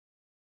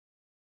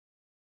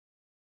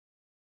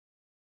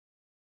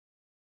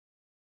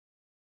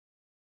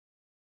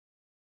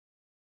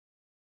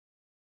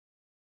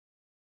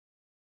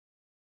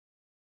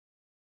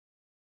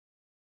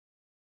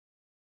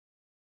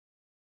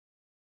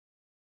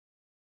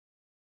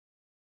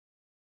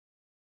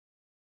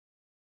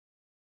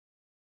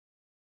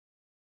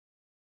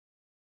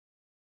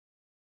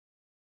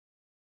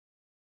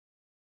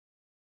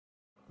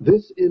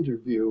This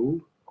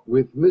interview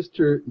with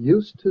Mr.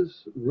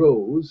 Eustace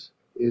Rose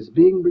is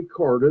being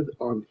recorded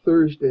on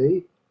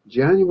Thursday,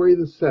 January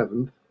the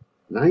 7th,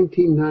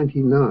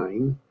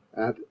 1999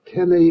 at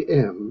 10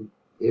 a.m.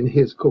 in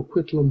his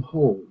Coquitlam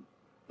home.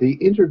 The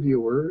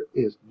interviewer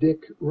is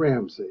Dick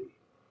Ramsey.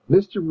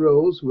 Mr.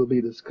 Rose will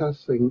be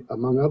discussing,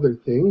 among other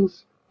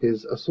things,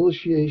 his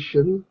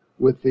association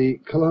with the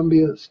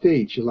Columbia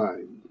Stage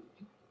Line.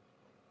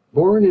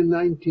 Born in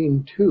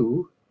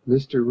 1902,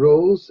 Mr.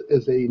 Rose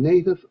is a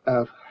native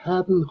of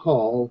Haddon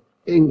Hall,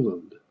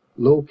 England,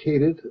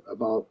 located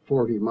about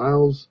 40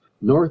 miles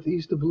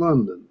northeast of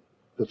London.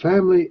 The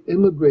family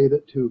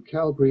immigrated to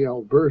Calgary,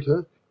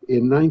 Alberta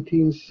in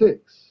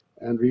 1906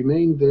 and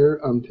remained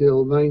there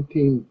until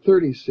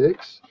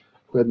 1936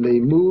 when they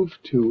moved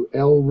to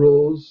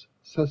Elrose,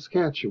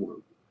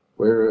 Saskatchewan,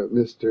 where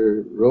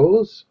Mr.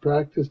 Rose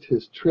practiced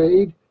his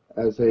trade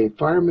as a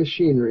farm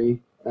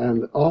machinery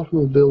and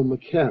automobile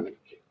mechanic.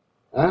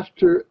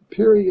 After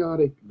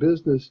periodic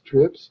business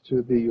trips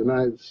to the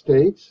United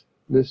States,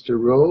 Mr.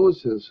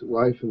 Rose, his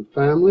wife and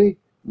family,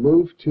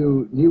 moved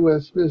to New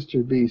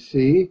Westminster,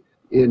 BC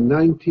in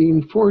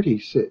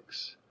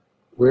 1946,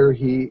 where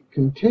he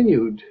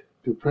continued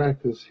to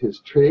practice his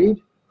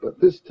trade, but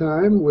this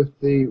time with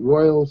the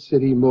Royal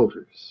City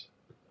Motors.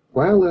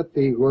 While at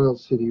the Royal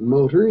City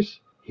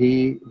Motors,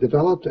 he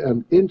developed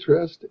an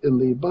interest in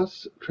the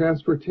bus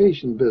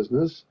transportation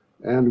business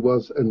and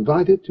was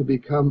invited to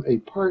become a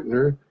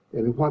partner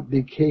in what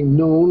became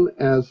known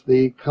as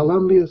the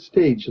Columbia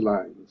Stage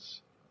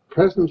Lines.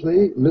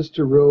 Presently,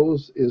 Mr.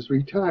 Rose is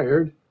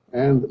retired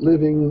and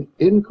living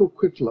in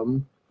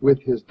Coquitlam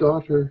with his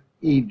daughter,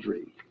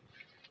 Idri.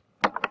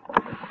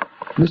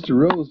 Mr.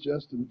 Rose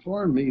just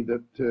informed me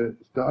that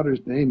his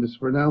daughter's name is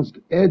pronounced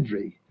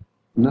Edri,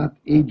 not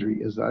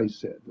Idri, as I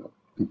said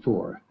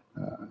before.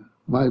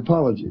 My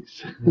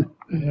apologies.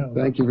 Yeah,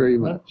 Thank you very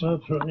much.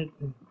 That's right.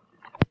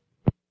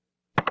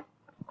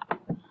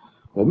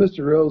 Well,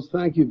 Mr. Rose,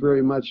 thank you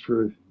very much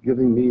for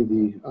giving me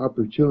the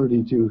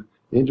opportunity to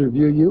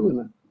interview you.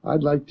 And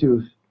I'd like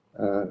to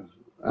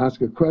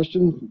ask a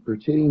question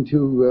pertaining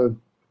to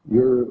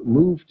your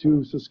move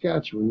to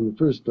Saskatchewan in the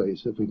first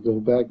place, if we go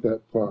back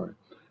that far.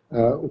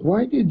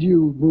 Why did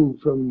you move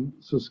from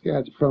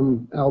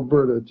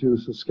Alberta to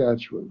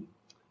Saskatchewan?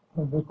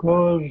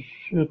 Because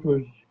it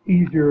was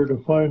easier to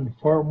find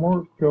farm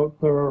work out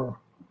there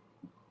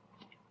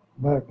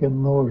back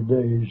in those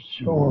days,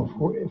 or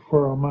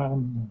for a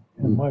man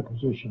in my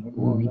position it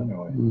was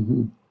anyway.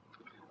 Mm-hmm.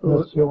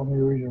 That's the only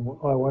reason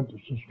I went to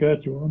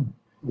Saskatchewan.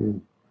 Yeah.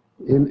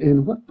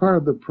 In what part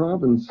of the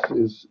province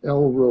is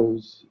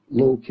Elrose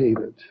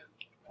located?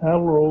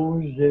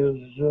 Elrose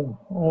is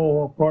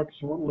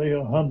approximately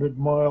 100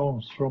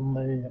 miles from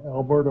the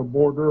Alberta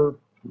border,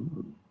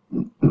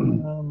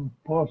 and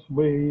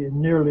possibly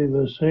nearly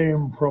the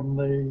same from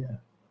the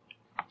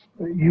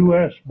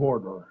U.S.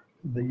 border.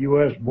 The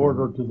U.S.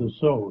 border to the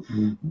south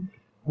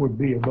would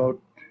be about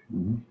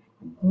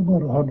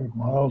 100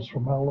 miles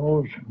from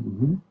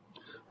Elrose.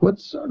 What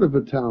sort of a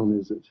town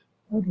is it?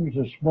 It was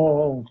a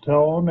small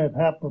town. It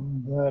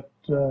happened that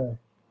the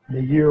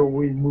year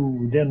we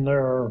moved in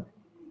there,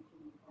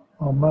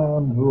 a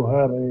man who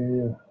had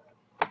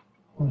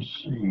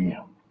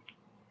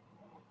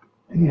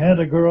he had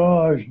a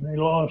garage and he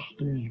lost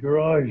his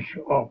garage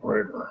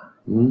operator.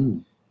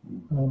 And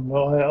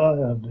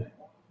I had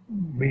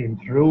been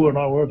through, and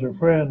I was a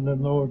friend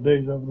in those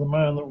days of the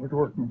man that was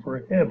working for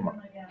him.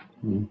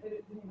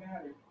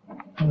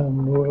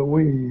 And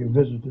we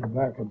visited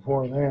back and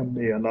forth,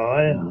 Andy and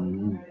I,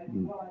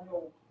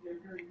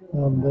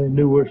 and they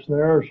knew us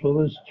there,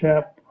 so this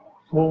chap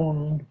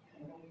phoned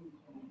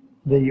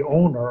the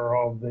owner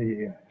of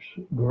the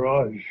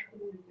garage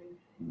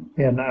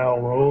in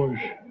Elrose,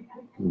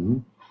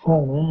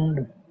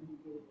 phoned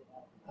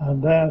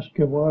and asked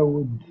if I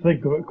would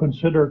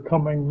consider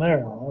coming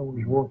there. I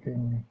was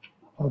working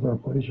other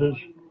places,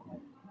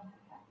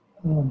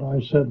 and I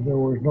said there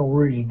was no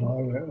reason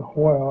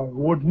why I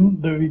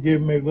wouldn't. If he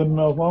gave me a good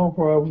enough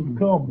offer, I would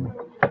come.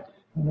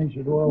 And he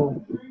said,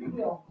 well,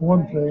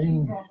 one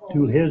thing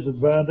to his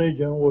advantage,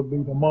 and would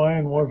be to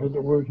mine, was that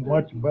there was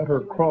much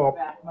better crop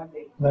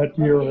that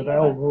year at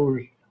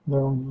Elrose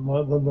than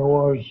there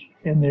was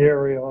in the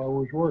area I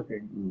was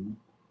working.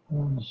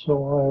 And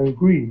so I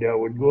agreed I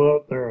would go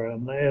out there,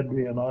 and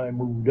Eddie and I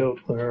moved out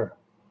there.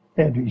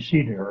 Eddie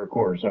Senior, of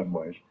course, that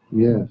was.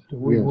 Yes.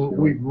 We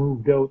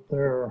moved out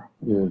there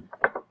and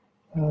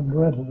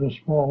rented a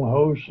small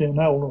house in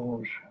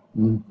Elrose.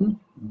 And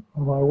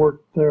I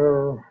worked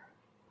there.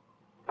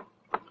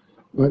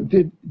 But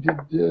in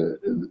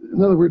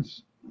other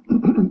words,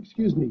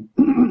 excuse me,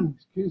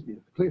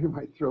 clear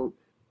my throat.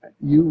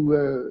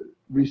 You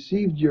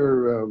received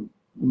your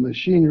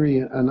machinery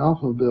and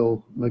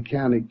automobile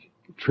mechanic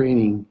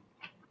training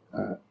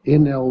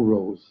in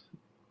Elrose,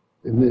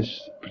 in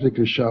this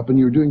particular shop, and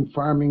you were doing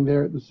farming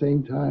there at the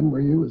same time,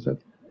 were you? Is that?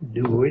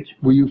 Do it?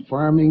 Were you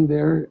farming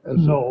there?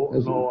 No,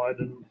 I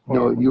didn't.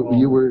 No,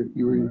 you were.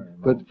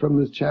 But from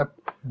this chap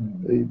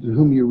to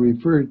whom you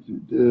referred,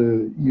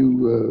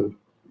 you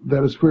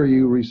that is where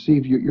you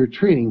received your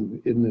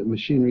training in the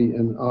machinery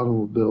and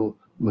automobile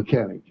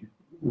mechanic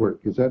work.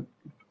 Is that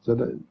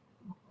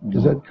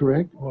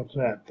correct? What's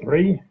that,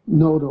 3?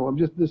 No, I'm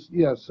just this.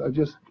 Yes, I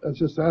was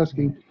just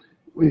asking,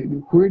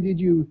 where did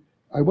you?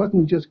 I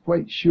wasn't just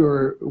quite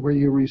sure where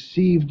you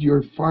received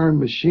your farm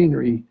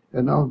machinery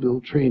and automobile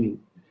training.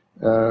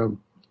 That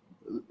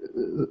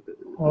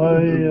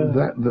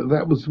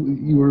was,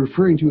 you were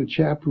referring to a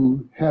chap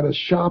who had a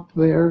shop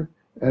there,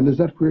 and is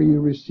that where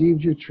you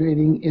received your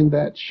training, in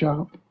that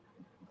shop?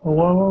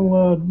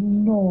 Well,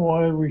 no,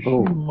 I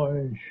received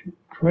my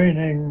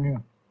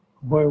training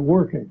by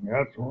working.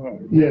 That's what I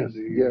did. Yes.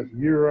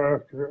 Year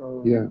after,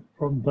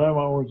 from the time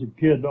I was a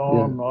kid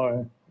on,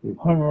 I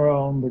hung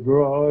around the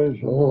garage.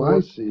 I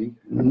see.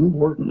 Mm-hmm.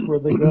 Worked for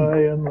the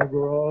guy in the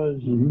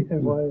garage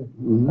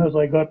as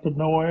I got to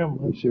know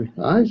him. Sure.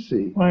 I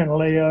see.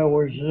 Finally, I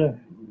was...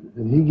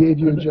 and he gave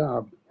you a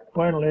job.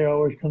 Finally, I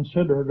was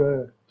considered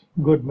a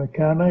good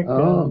mechanic.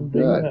 And,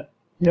 good.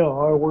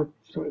 I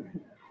worked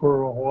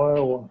for a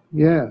while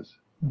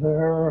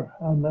there,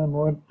 and then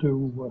went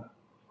to...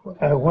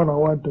 when I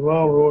went to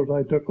Valrose,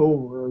 I took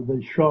over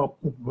the shop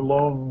that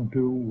belonged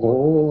to...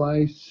 Oh,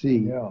 I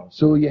see. Yeah.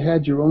 So you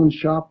had your own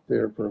shop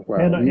there for a while.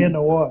 In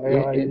a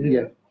way,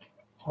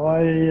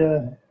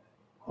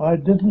 I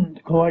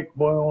didn't collect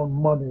my own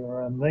money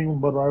or anything,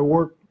 but I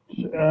worked,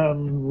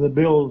 and the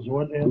bills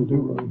went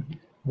into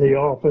the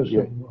office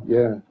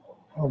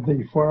of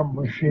the farm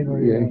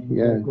machinery and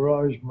the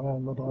garage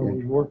man that I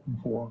was working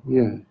for.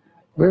 Yeah.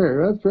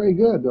 That's very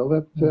good.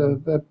 Well,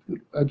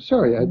 I'm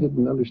sorry, I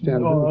didn't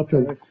understand.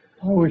 Okay.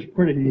 I was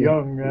pretty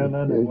young then,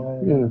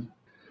 anyway. Yeah.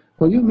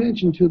 Well, you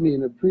mentioned to me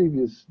in a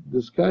previous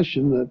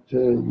discussion that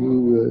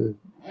you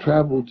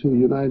traveled to the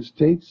United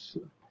States.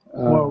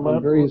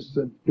 Can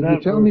you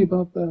tell me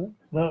about that?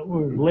 That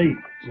was late.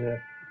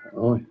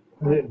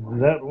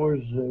 That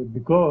was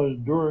because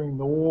during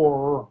the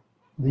war,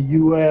 the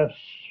U.S.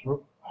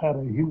 had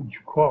a huge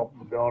crop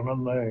down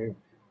in the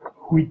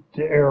wheat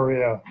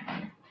area.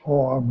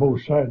 On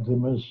both sides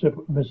of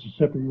the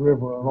Mississippi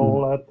River and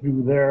all that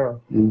through there,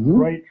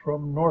 right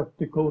from North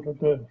Dakota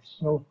to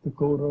South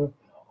Dakota,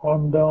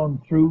 on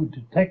down through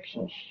to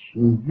Texas.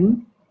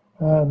 And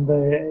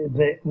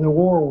the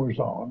war was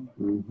on.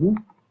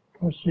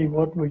 Let's see,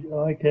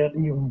 I can't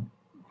even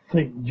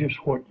think just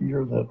what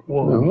year that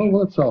was.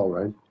 No, that's all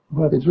right.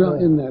 But it's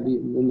right in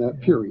that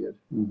period.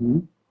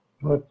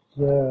 But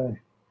the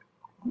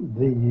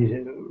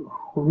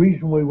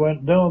reason we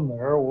went down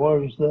there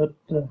was that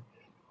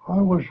I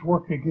was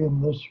working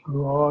in this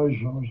garage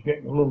and I was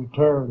getting a little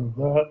tired of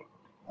that.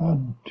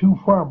 And 2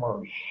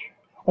 farmers,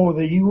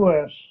 the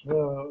U.S.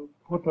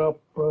 Put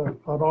up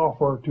an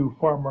offer to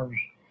farmers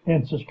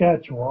in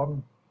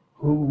Saskatchewan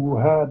who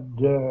had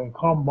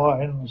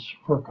combines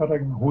for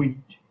cutting wheat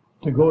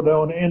to go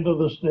down into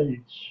the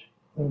States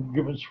and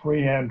give us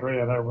free entry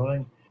and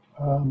everything.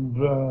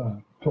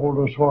 And told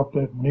us what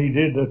it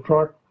needed, a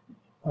truck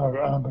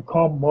and a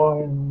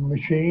combine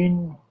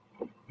machine,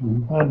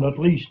 and at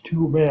least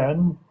 2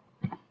 men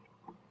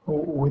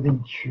with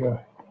each.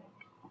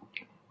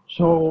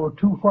 So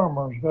 2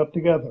 farmers got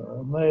together,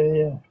 and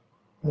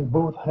they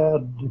both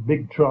had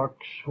big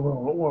trucks.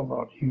 Well,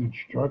 not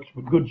huge trucks,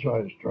 but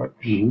good-sized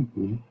trucks.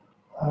 And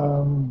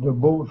they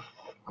both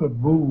could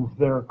move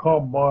their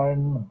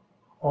combine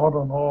on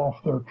and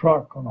off their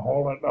truck and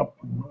haul it up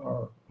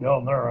or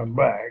down there and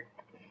back.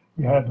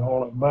 You had to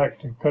haul it back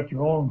to cut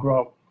your own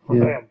crop for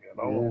them,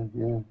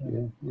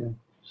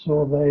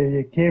 So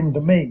they came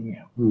to me.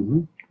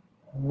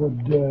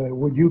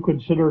 Would you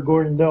consider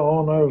going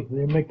down as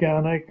the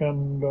mechanic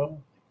and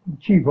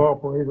chief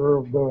operator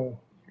of the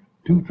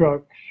 2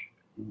 trucks?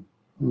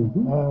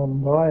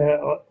 And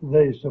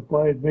they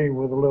supplied me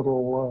with a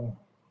little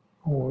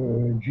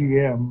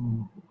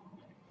GM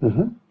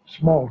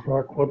small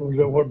truck. What was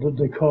it? What did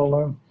they call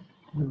them?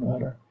 Doesn't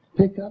matter.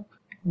 Pickup?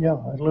 Yeah,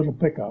 a little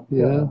pickup.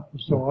 Yeah.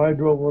 So I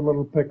drove a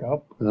little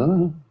pickup.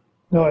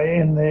 No,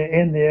 in the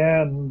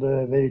end,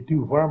 the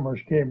 2 farmers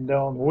came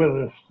down with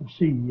us to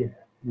see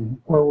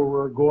where we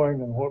were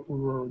going and what we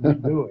were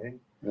doing.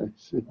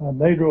 And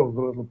they drove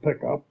the little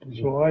pickup,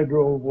 so I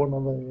drove one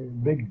of the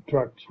big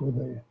trucks with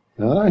a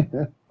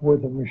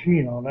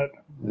machine on it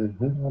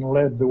and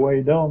led the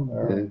way down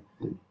there.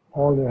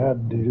 All you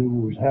had to do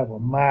was have a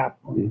map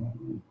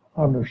and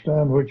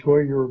understand which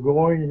way you were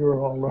going. You were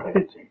all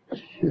right.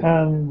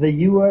 And the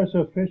U.S.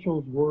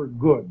 officials were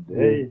good.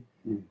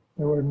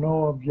 There were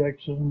no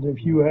objections.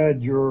 If you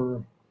had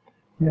you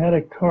had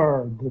a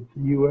card that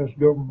the U.S.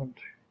 government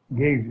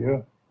gave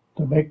you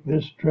to make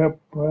this trip,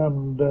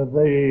 and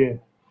they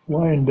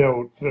lined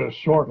out a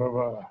sort of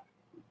a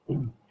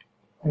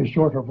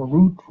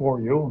route for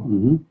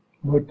you,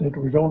 but it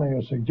was only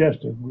a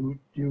suggested route.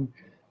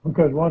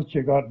 Because once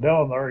you got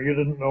down there, you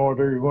didn't know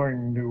whether you were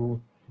going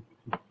to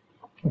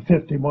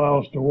 50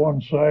 miles to one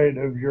side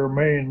of your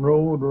main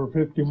road or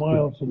 50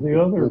 miles to the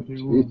other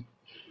to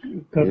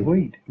cut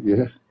wheat.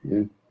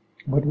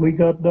 But we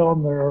got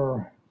down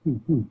there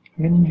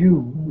in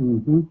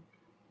June,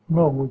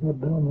 No, we got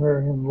down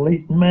there in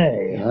late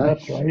May.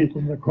 That's I right,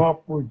 and the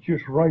crop was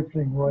just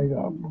ripening right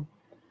up,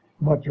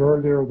 much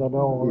earlier than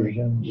ours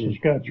in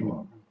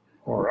Saskatchewan,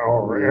 or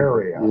our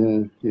area.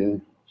 Yeah, yeah.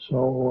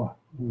 So,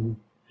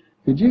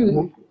 Could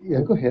you? Yeah,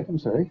 go ahead. I'm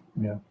sorry.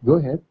 yeah. Go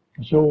ahead.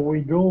 So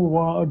we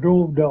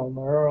drove down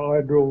there.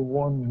 I drove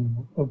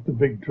one of the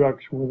big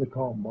trucks with a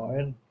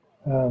combine,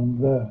 and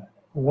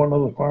one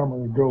of the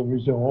farmers drove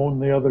his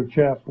own. The other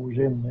chap was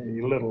in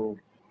the little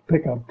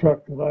pickup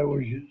truck that I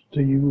was used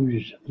to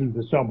use through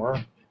the summer.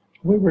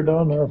 We were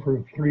down there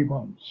for 3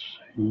 months.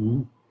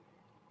 Mm-hmm.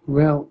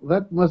 Well,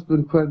 that must have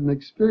been quite an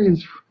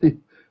experience for you.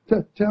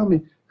 Tell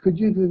me, could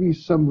you give me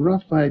some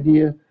rough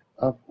idea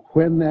of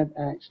when that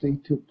actually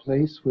took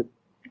place?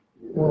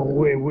 Well,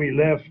 we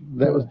left.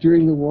 That was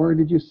during the war,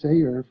 did you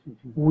say, or?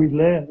 We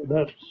left.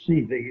 Let's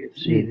see the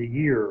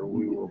year.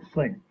 We will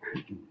think.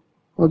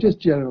 Well, just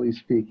generally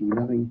speaking,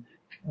 nothing.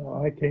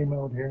 I came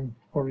out here in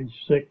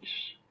 '46.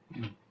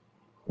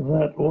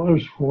 That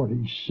was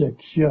 '46.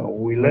 Yeah,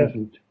 we left.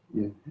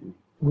 Yeah.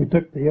 We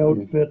took the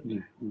outfit,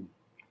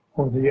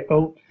 or the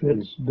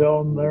outfits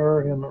down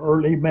there in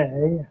early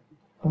May.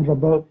 And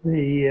about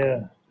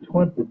the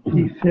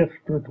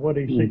 25th or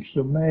 26th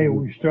of May,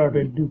 we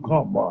started to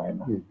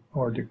combine,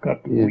 or to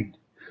cut the wheat.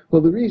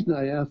 Well, the reason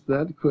I asked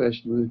that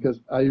question was because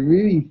I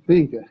really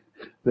think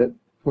that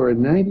for a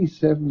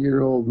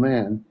 97-year-old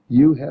man,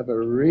 you have a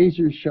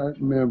razor-sharp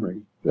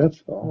memory.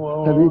 That's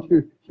all. Well,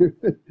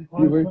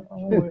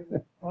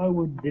 I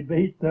would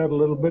debate that a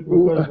little bit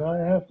because I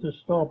have to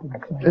stop and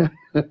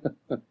think.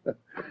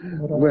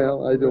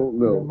 Well, I don't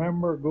know. I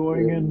remember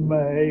going in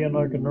May, and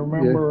I can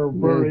remember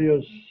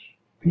various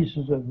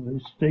pieces of the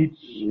states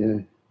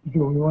we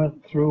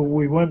went through.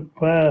 We went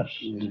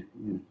past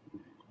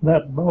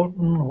that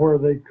mountain where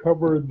they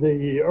covered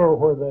they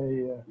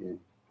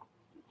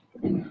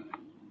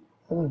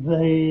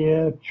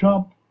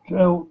chopped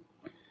out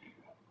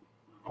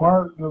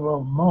part of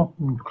a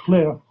mountain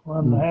cliff,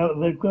 and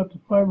they've got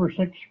 5 or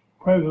 6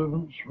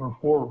 presidents, or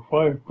 4 or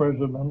 5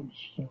 presidents'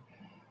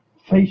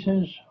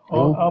 faces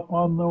up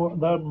on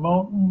that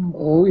mountain.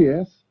 Oh,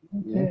 yes.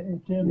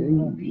 It's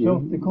in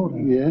South Dakota.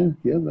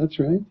 Yeah, that's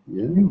right.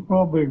 Yeah. You've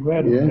probably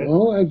read of it.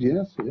 Oh,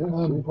 yes.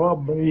 I've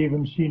probably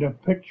even seen a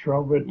picture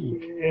of it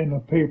in a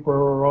paper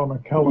or on a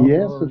calendar.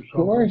 Yes, of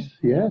course.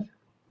 Yes.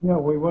 Yeah,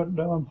 we went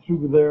down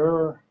through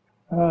there,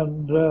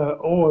 and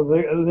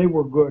they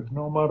were good.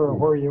 No matter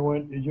where you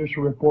went, you just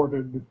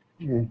reported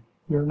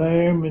your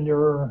name and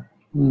your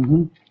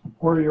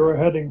where you were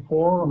heading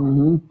for,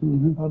 and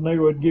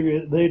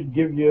they'd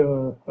give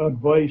you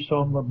advice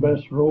on the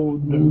best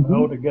road and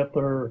how to get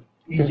there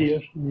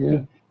easiest.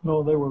 Yeah.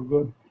 No, they were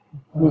good.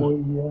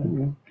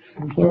 We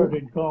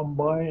started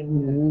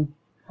combine.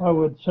 I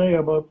would say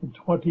about the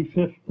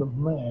 25th of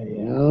May.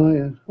 Oh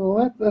yeah.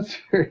 Well, that's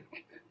very,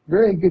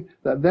 very good.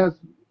 That's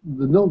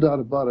no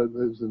doubt about it.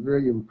 It was a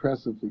very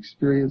impressive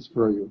experience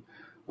for you.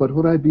 But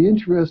what I'd be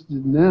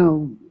interested in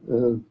now,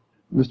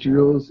 Mr.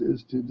 Rose,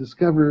 is to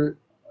discover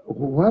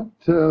what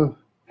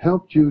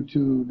helped you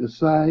to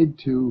decide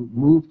to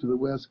move to the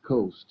West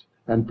Coast,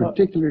 and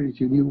particularly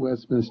to New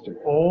Westminster.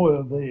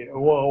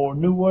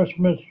 New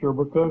Westminster,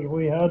 because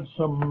we had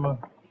some,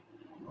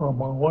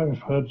 my wife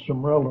had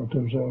some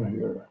relatives out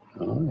here.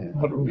 Oh, yeah.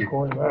 That was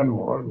why that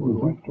was. We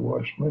went to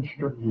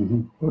Westminster.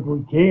 But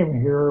we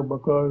came here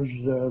because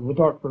the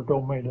doctor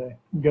told me to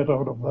get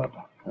out of that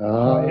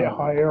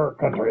high air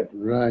country.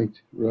 Right.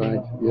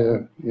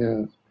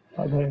 Yeah.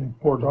 I think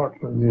poor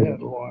doctor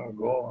dead a while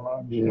ago, and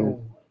I'm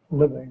still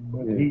living,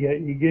 but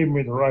he gave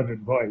me the right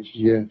advice.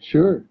 Yeah,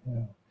 sure.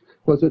 Yeah.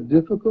 Was it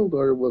difficult,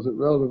 or was it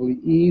relatively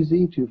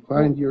easy to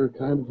find your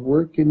kind of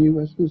work in New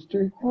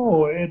Westminster?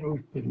 Oh, it was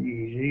pretty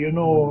easy. You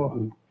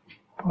know,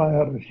 I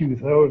had a few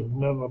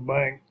thousand in the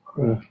bank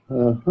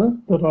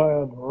that I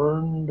had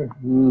earned.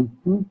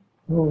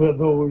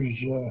 Those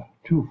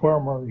 2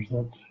 farmers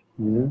that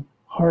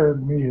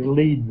hired me to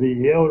lead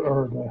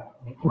to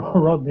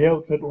run the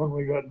outfit when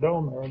we got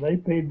down there. They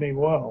paid me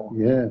well.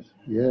 Yes.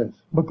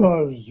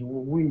 Because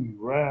we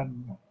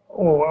ran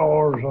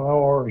hours and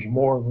hours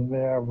more than the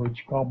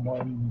average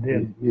combine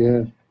did.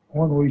 Yes.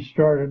 When we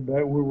started,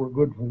 we were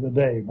good for the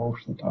day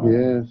most of the time.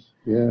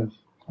 Yes.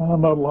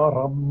 And a lot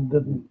of them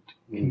didn't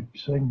keep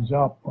things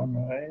up. And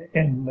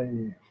in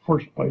the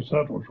first place,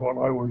 that was what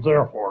I was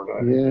there for,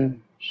 to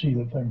see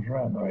that things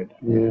ran right.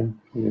 Yeah.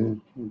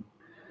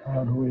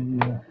 And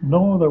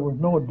there was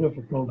no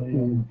difficulty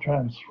in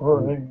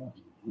transferring.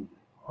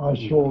 I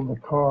sold the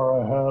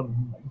car I had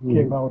and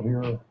came out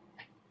here.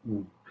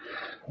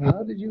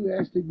 How did you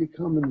actually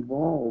become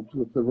involved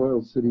with the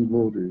Royal City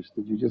Motors?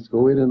 Did you just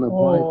go in and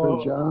apply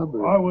for a job?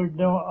 Or?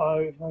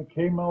 I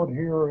came out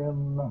here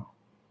in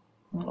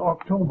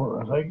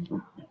October, I think.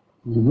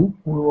 We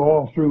were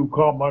all through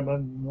combine,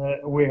 and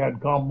we had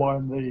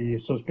combined the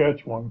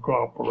Saskatchewan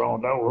crop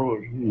around our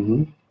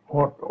road.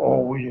 What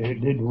all we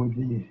did with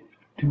the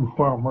 2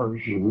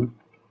 farmers,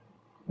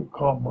 the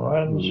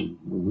combines,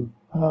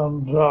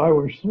 and I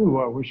was through.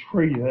 I was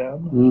free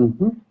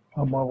then.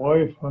 And my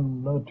wife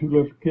and 2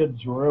 little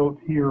kids were out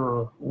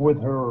here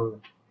with her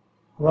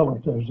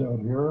relatives out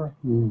here,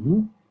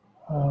 Mm-hmm.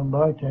 and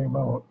I came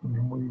out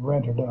and we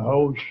rented a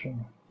house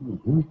and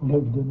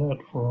lived in it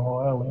for a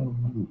while.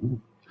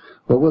 And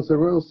But was the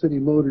Royal City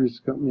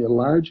Motors Company a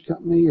large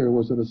company, or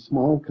was it a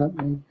small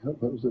company?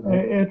 What was it?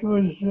 it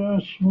was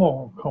a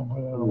small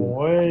company in a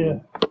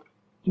way.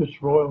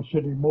 Just Royal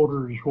City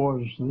Motors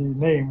was the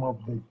name of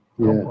the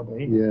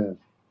company. Yes.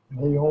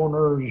 The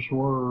owners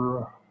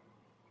were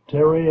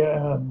Terry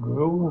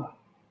Andrew,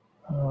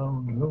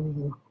 and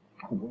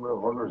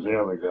what was the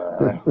other guy?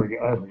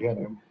 I forget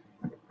him.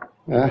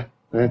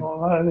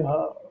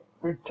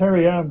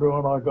 Terry Andrew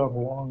and I got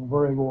along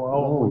very well.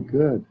 Oh,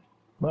 good.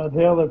 But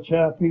the other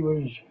chap, he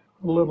was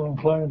a little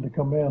inclined to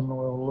come in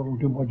with a little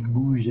too much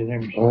booze in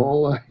him.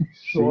 Oh, I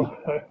see. So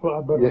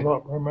I better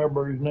not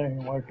remember his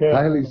name. I can't.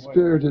 Highly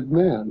spirited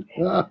man.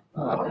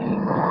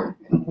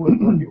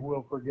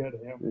 We'll forget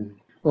him.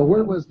 Well,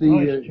 where was the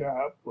nice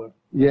chap, but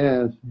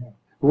yes? Yeah.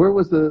 Where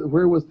was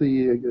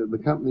the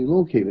company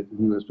located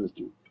in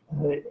Westminster?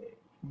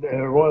 the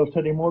Royal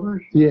City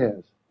Motors? Yes.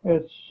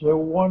 It's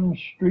one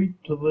street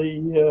to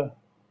the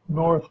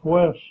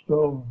northwest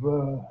of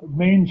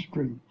Main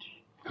Street.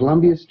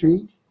 Columbia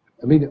Street?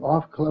 I mean,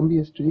 off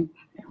Columbia Street?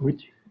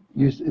 Which?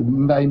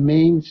 By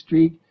Main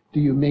Street, do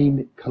you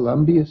mean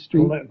Columbia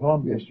Street?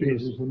 Columbia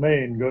Street is the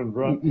main good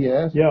front.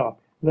 Yes. Yeah.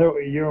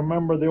 There, you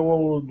remember the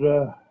old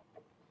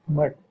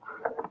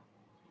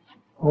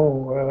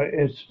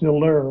it's still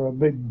there. A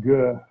big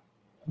the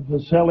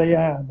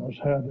Celianos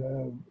had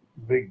a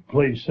big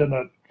place in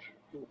it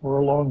for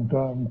a long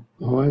time.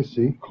 Oh, I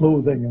see.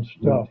 Clothing and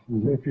stuff.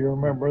 Mm-hmm. If you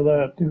remember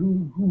that,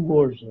 who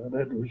was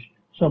that? It was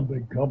some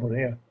big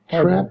company.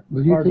 Trap?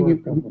 Was you hardware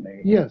thinking?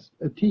 company. Yes,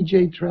 a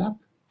TJ Trap.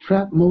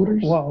 Trap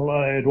Motors. Well,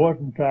 it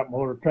wasn't Trap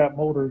Motors. Trap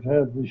Motors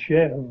had the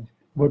shed,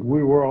 but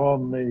we were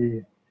on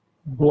the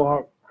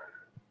block.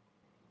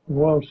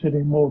 Royal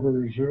City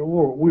Motors.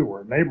 We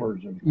were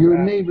neighbors of. Your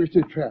Trap. neighbors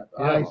to Trap.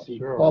 Yeah, I see.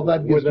 sure. Well,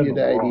 that gives Within you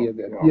the the idea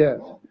block, then. yeah. Yes.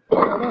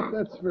 Well,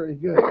 that's very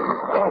good.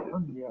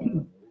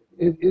 Yeah.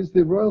 Is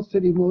the Royal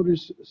City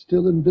Motors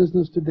still in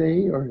business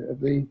today, or have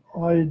they?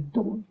 I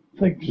don't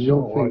think so. You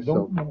don't think I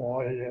don't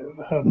know.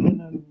 I have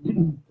been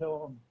in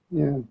town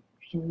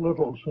so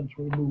little since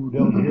we moved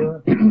out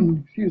here.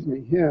 Excuse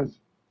me. Yes.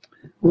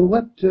 Well,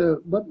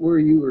 what were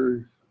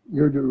your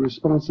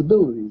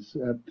responsibilities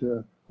at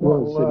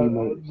Royal City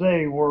Motors?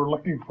 They were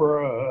looking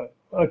for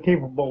a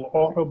capable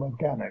auto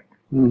mechanic,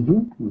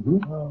 and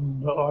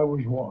I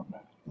was one.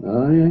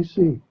 I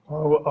see.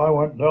 I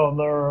went down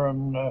there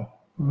and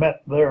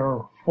met their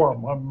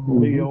foreman,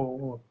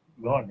 Leo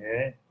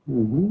Gagne.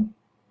 Mm-hmm.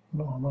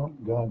 No, not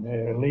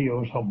Gagne,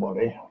 Leo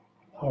somebody.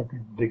 I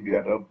could dig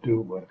that up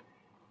too, but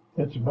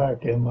it's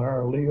back in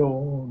there.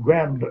 Leo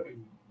Grand.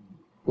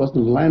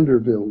 Wasn't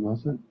Landerville,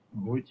 was it?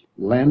 Which?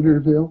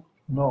 Landerville?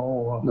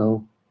 No.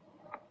 No.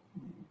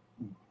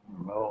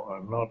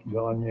 No, not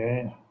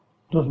Gagne.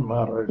 Doesn't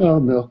matter. Oh,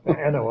 no.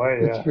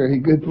 Anyway, That's very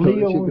good.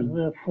 Leo was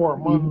the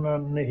foreman,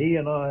 and he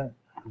and I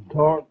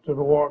talked and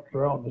walked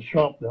around the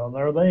shop down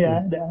there. They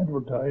had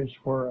advertised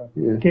for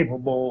a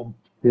capable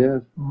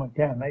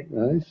mechanic.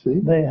 I see.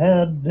 They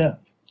had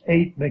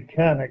 8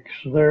 mechanics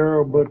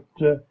there, but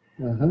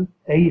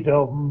 8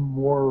 of them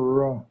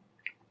were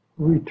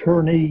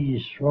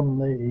returnees from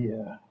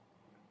the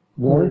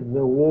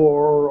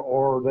war,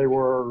 or they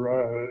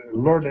were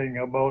learning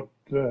about.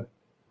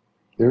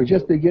 They were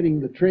just beginning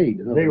the trade.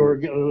 They were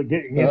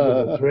getting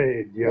into the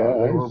trade, they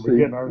were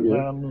beginners,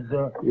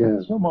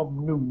 and some of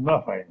them knew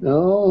nothing.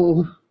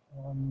 Oh.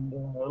 And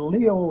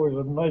Leo was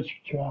a nice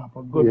chap,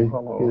 a good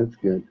fellow. That's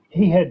good.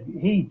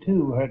 He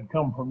too had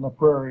come from the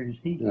prairies.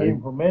 He came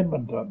from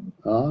Edmonton.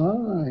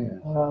 Ah, yes.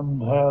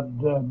 And had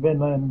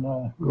been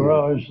in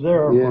garage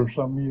there for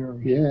some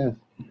years. Yes.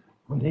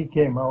 But he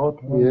came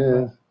out,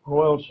 and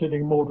Royal City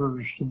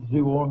Motors, the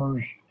 2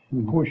 owners,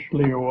 pushed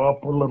Leo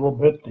up a little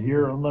bit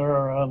here and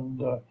there,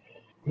 and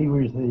he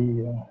was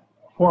the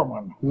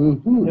foreman.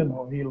 Mm-hmm. You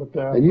know, he looked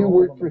after. And you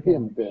worked for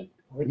him then.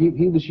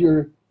 He was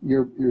your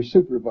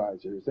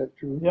supervisor. Is that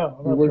true? Yeah,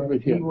 you worked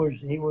with him.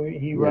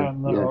 He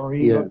ran or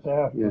he looked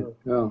after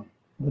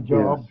the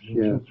jobs,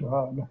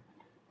 etc.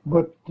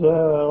 But a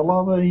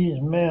lot of these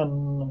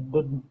men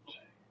didn't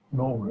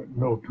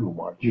know too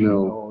much. They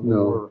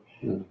were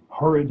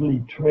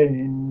hurriedly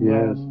trained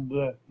and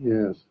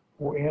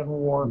in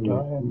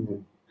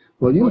wartime.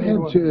 Well, you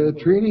had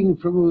training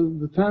from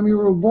the time you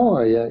were a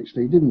boy,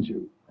 actually, didn't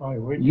you?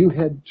 You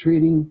had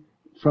training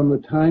from the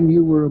time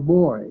you were a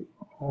boy.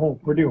 Oh,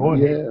 pretty well.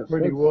 Yes.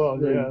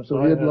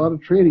 So you had a lot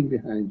of training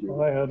behind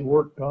you. I had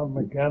worked on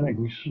mechanics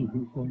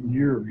for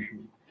years.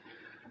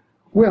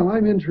 Well,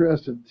 I'm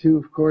interested too,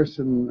 of course,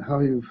 in how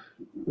you've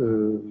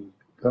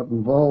got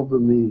involved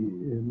in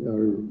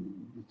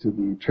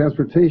the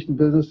transportation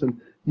business. And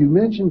you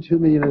mentioned to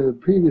me in a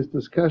previous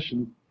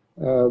discussion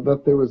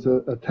that there was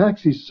a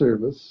taxi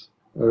service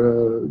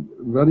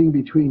running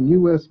between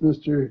New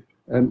Westminster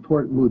and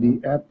Port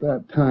Moody at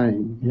that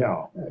time.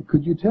 Yeah.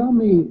 Could you tell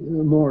me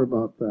more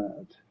about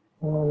that?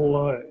 Well,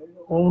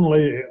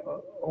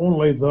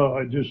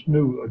 I just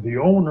knew the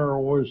owner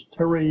was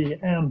Terry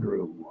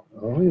Andrew.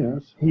 Oh,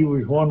 yes. He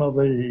was one of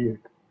the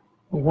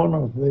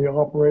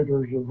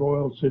operators of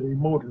Royal City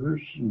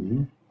Motors,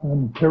 Mm-hmm.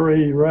 and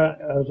Terry ran,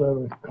 as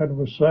a kind of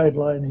a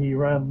sideline, he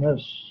ran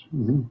this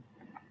Mm-hmm.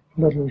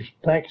 little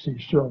taxi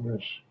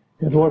service.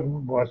 It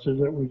wasn't buses,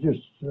 it was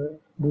just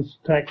this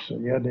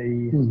taxi, and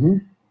he Mm-hmm.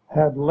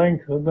 had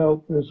lengthened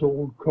out this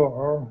old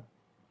car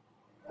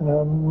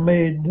and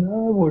made,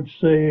 I would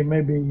say,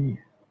 maybe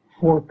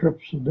 4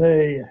 trips a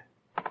day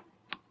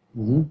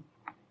Mm-hmm.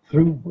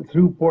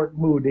 through Port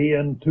Moody,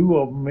 and 2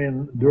 of them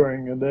in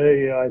during the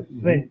day, I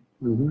think,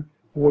 Mm-hmm.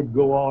 would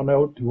go on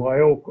out to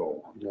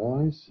Ioko.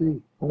 Oh, I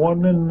see.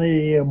 One in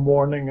the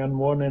morning and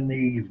one in the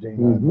evening,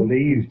 I Mhm.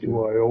 believe, to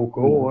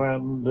Ioko,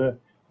 and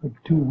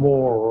 2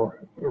 more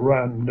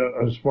ran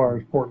as far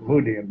as Port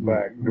Moody and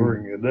back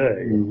during the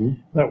day. Mm-hmm.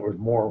 That was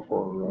more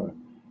for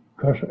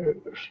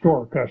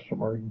store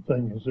customers and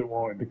things that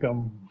wanted to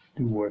come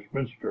to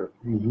Westminster.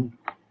 Mm-hmm.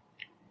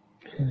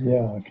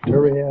 Yeah,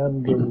 Terry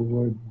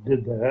Andrew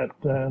did that,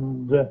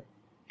 and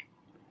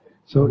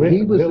So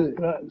he was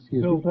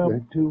built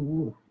up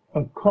to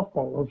a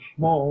couple of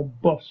small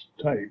bus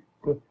type,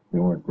 but they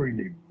weren't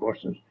really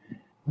buses.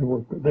 They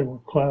were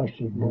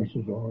classed as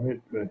buses, all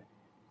right.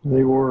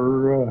 They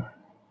were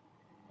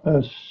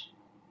a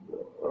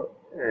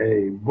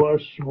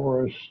bus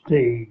or a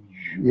stage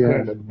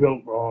kind of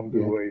built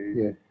onto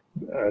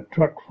a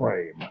truck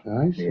frame.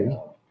 I see. Yeah.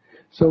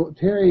 So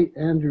Terry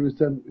Andrews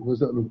then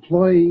was an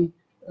employee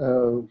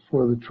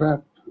for the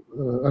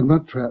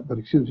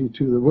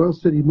to the Royal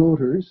City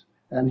Motors,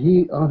 and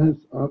he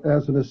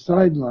as a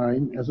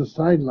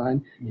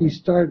sideline, he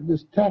started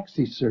this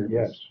taxi service.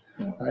 Yes.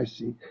 Yeah. I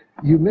see.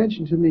 You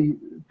mentioned to me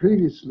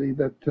previously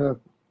that,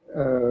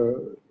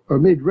 or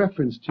made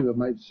reference to, I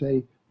might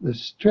say, the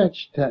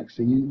stretch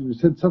taxi. You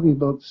said something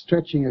about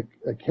stretching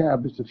a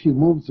cab just a few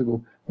moments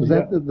ago. Was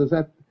that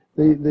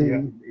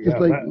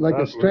like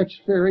a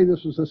stretch ferry?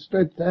 This was a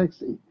stretch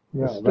taxi.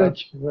 Yeah, that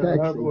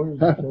was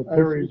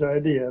Terry's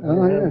idea.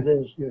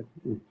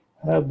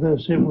 Had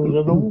this. It was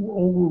an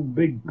old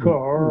big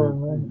car,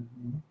 and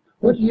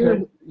what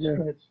year?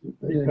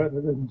 They cut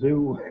it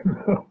into.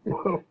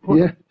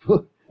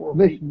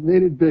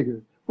 Made it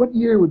bigger. What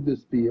year would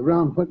this be?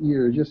 Around what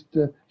year? Just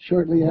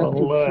shortly after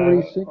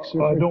 46?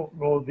 I don't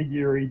know the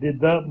year he did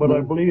that, but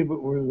I believe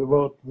it was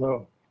about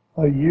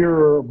a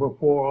year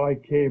before I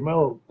came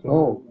out.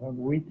 And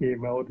we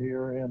came out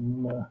here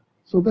in.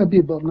 So that'd be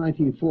about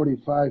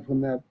 1945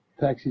 when that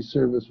taxi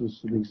service was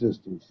in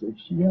existence. That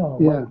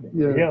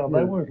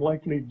was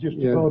likely just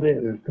about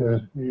it.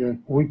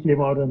 We came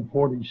out in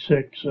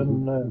 46,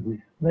 and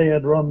they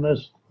had run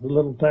this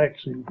little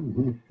taxi.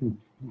 Mm-hmm.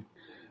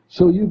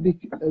 So you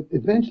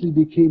eventually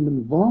became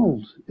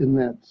involved in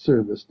that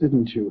service,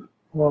 didn't you?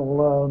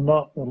 Well,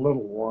 not the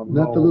little one.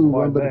 Not the little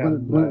one, but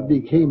when it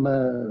became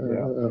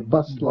a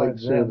bus-like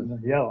service.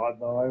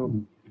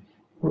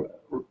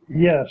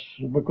 Yes,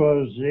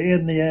 because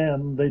in the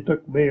end they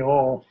took me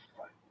off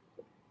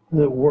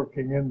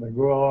working in the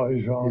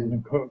garage on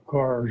the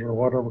cars or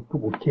whatever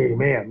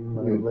came in.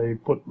 They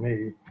put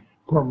me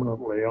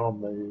permanently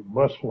on the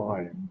bus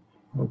line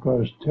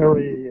because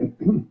Terry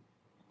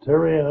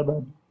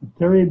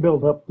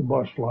built up the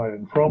bus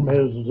line from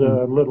his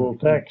little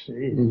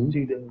taxi,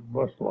 seated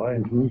bus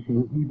line.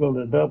 He built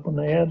it up, and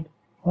they had,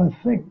 I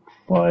think,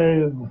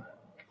 five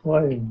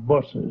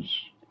buses.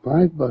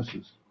 5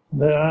 buses.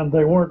 And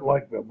they weren't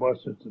like the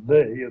buses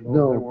today, they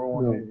were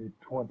only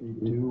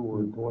 22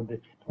 or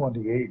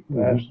 28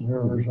 passenger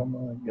or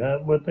something like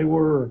that. But they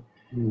were,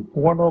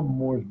 one of them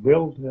was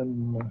built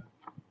in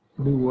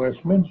New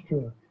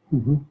Westminster,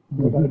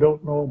 but I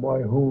don't know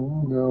by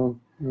whom. No.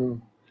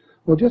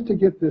 Well, just to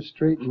get this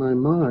straight in my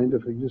mind,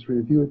 if I can just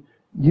review it,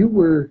 you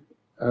were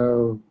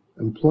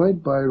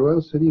employed by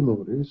Royal City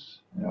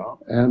Motors,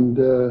 and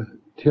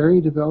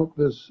Terry developed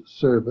this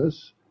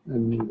service,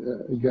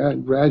 and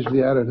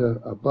gradually added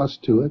a bus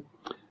to it,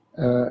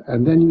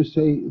 and then you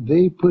say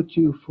they put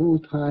you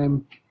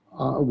full-time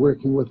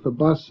working with the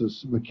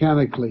buses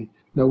mechanically.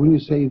 Now, when you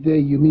say they,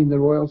 you mean the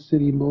Royal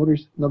City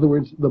Motors? In other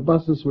words, the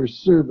buses were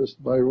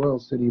serviced by Royal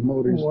City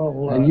Motors,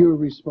 and you were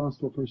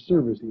responsible for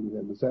servicing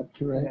them. Is that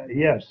correct?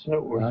 Yes,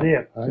 that was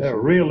it.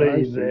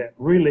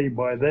 Really,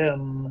 by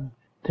then,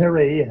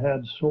 Terry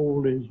had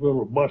sold his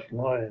little bus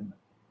line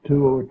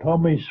to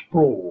Tommy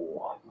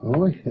Sproul.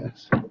 Oh,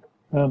 yes.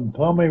 And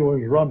Tommy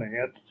was running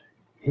it.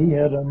 He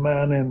had a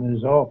man in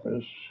his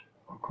office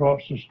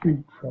across the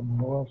street from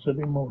Royal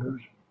City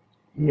Motors.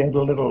 He had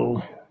a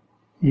little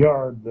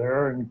yard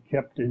there and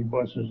kept his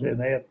buses in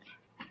it.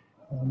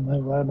 And they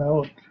ran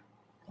out.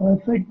 I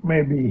think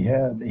maybe he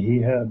had,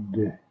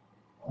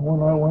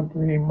 when I went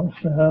there, he must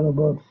have had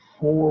about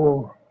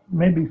 4,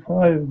 maybe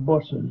 5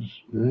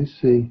 buses. I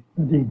see.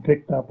 That he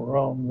picked up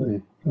around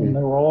and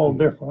they were all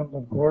different,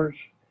 of course.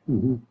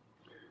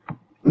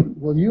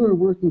 Well, you were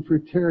working for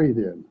Terry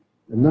then,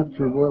 and not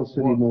for Royal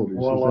City Motors.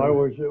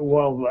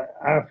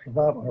 After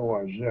that I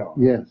was,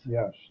 Yes,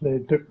 they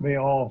took me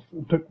out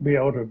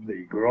of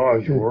the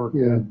garage work.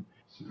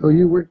 So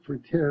you worked for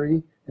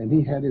Terry, and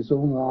he had his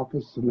own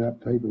office and that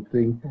type of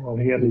thing. Well,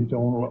 he had his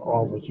own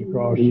office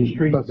across the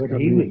street, but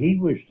he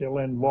was still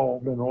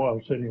involved in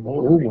Royal City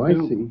Motors. Oh, I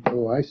see.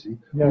 Oh, I see.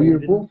 Yeah, we were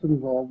both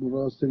involved in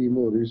Royal City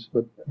Motors,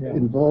 but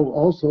involved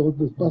also with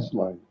the bus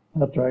line.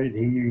 That's right.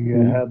 He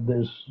had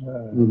this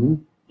to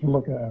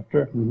look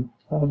after.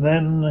 And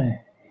then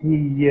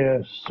he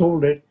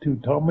sold it to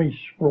Tommy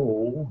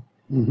Sproul.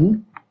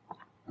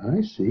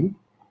 I see.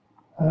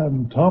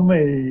 And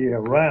Tommy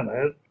ran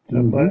it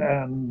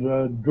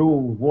and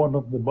drove one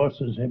of the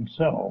buses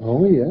himself.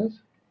 Oh, yes.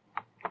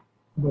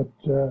 But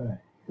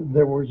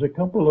there was a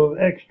couple of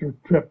extra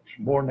trips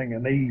morning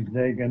and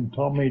evening, and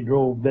Tommy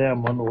drove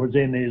them and was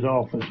in his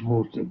office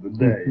most of the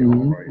day.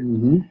 All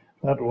right.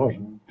 That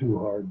wasn't too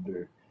hard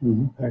to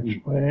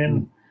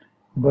explain.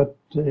 But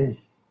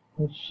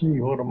let's see,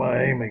 what am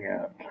I aiming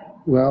at?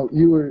 Well,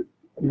 you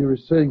were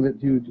saying that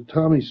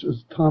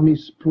Tommy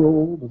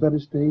Sproul, was that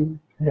his name?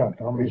 Yeah,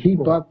 Tommy He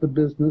Sproul. bought the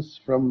business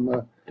from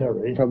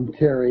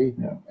Terry,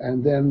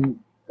 and then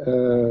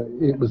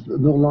it was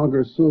no longer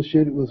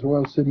associated with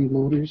Royal City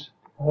Motors.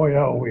 Oh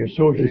yeah, we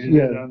associated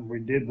it, and we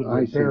did the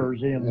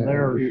repairs in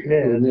their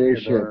shed. In their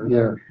shed,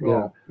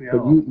 yeah.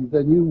 But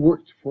then you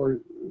worked for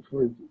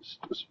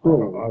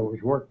Sproul. I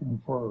was working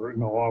for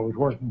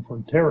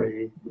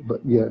Terry.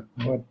 But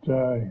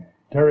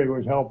Terry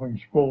was helping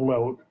Sproul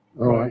out.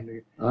 Oh,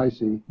 I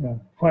see. Yeah.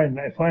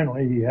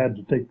 Finally, he had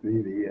to take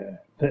the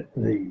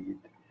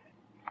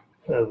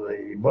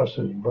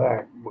buses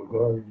back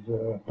because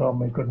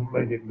Tommy couldn't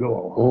make it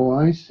go. Oh,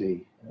 I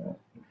see.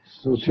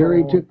 So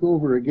Terry took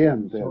over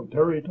again then. So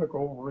Terry took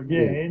over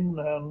again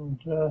and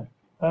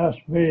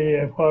asked me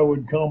if I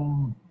would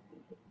come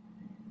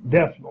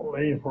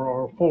definitely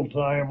for full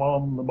time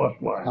on the bus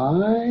line.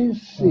 I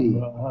see.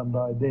 And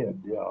I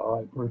did. Yeah,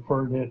 I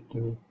preferred it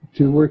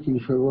to working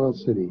for Royal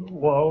City.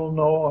 Well,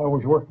 no, I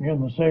was working in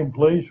the same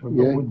place with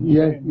I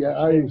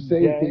was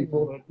saying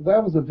people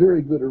that was a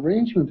very good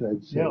arrangement,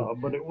 I'd say. Yeah,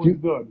 but it was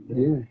good.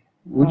 Yeah.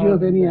 Would you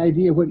have any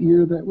idea what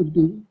year that would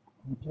be?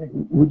 Okay.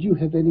 Would you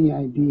have any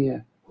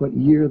idea what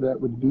year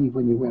that would be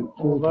when you went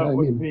full time? That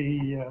would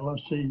be,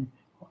 let's see,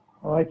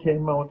 I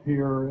came out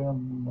here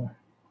in...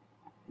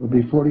 It would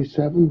be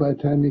 47 by the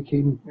time you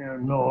came?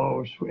 No,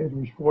 it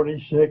was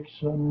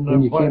 46, and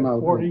when you by came out,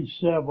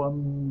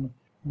 47,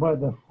 by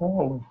the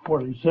fall of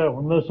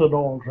 47, this had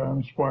all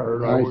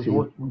transpired. I was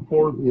working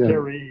for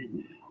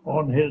Terry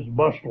on his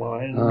bus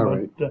line,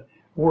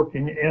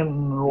 working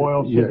in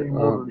Royal City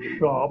Motors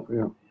shop,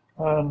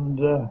 and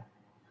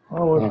I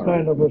was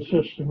kind of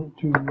assistant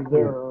to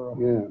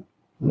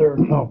their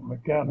top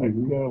mechanic,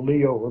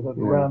 Leo, that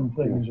ran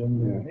things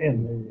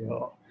in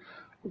the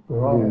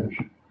garage.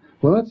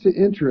 Well, that's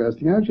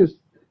interesting. I'm just,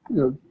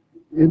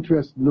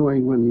 interested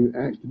knowing when you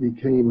actually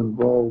became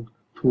involved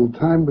full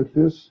time with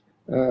this,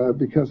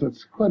 because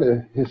it's quite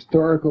a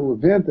historical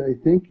event. I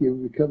think you're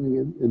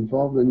becoming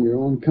involved in your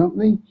own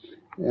company,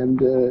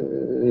 and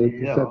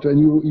etc.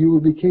 And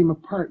you became a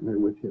partner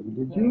with him,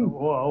 did you?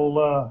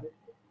 Well,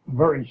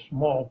 very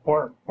small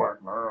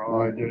partner.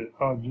 I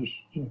just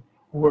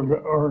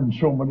earned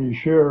so many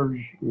shares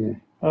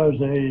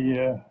as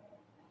a.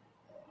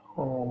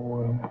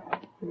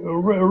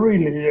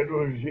 Really, it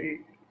was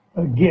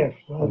a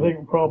gift. I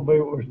think probably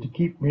it was to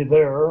keep me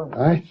there.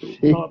 I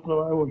see. Not that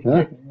I was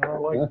picking. I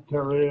liked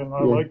Terry and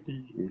I liked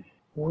his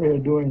way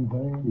of doing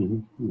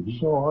things.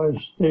 So I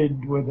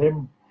stayed with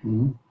him.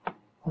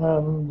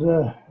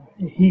 And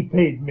he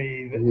paid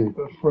me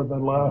for the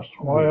last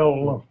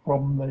while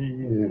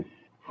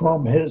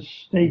from his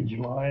stage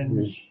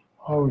lines.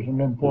 I was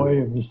an employee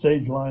of the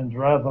stage lines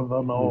rather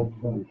than of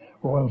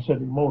Royal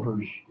City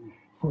Motors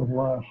for the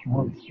last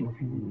months or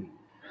few.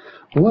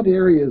 What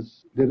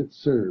areas did it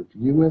serve?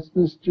 New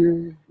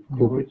Westminster?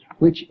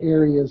 Which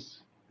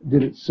areas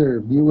did it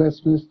serve? New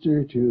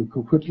Westminster to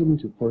Coquitlam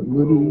to Port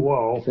Moody?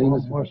 Well, from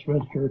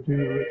Westminster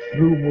through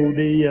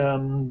Moody,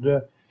 and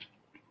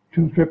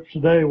 2 trips a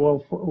day.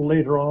 Well,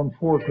 later on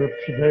 4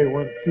 trips a day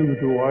went through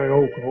to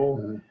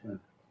Ioko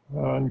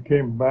and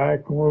came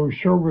back. And we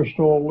serviced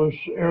all this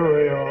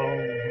area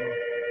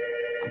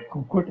of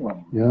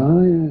Coquitlam.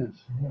 Yeah.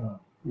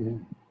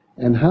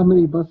 And how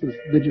many buses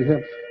did you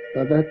have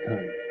by that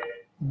time?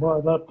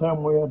 By that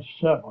time, we had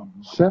 7.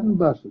 7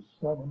 buses?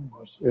 7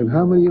 buses. And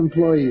how many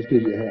employees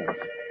did you have?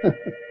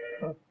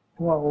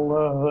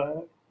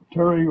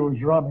 Terry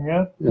was running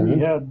it. He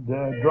had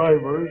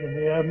drivers, and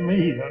he had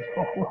me. That's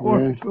all there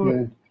was to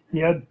it. He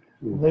had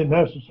the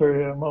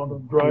necessary amount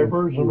of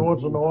drivers, and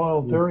once in a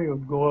while, Terry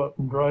would go out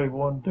and drive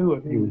one too,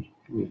 and he was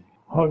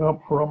hung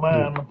up for a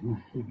man.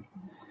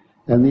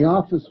 And the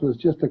office was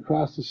just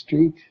across the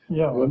street?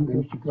 Yeah,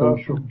 just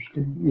across from the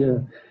street. Yeah.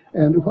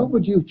 And what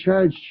would you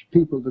charge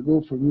people to go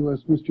from New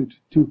Westminster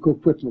to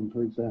Coquitlam,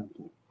 for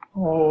example?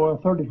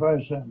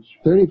 35 cents.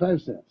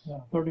 35 cents? Yeah,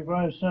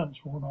 35 cents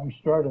when I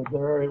started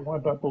there. It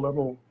went up a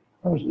little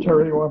as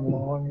Terry went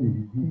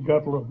along. He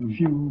got a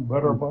few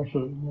better buses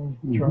and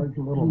he charged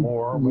a little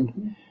more, but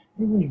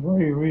he was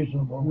very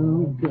reasonable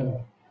and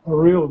a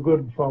real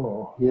good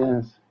fellow.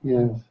 Yes.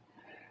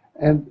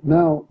 And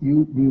now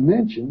you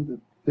mentioned that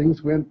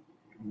things went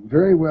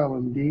very well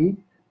indeed,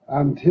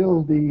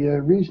 until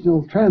the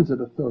Regional Transit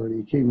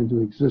Authority came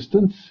into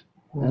existence,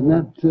 and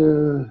that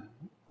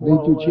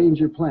made you change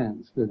your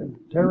plans, didn't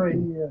it?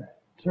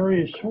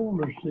 Terry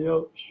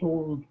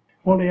sold.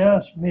 Well, he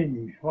asked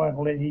me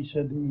finally. He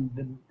said he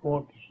didn't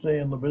want to stay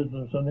in the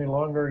business any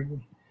longer. He was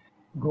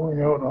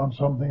going out on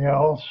something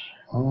else.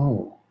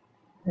 Oh.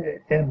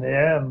 In the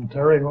end,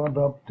 Terry went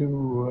up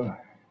to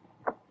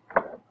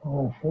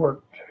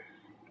Fort,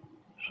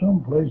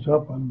 someplace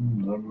up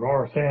in the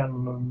north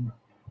end, and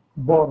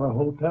bought a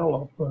hotel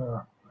up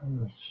there. A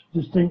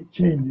distinct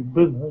change of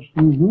business.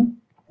 Mm-hmm.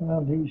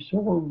 And he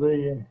sold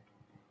the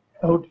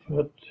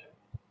outfit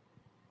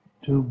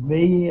to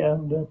me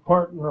and a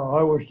partner.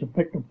 I was to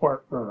pick a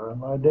partner,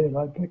 and I did.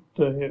 I picked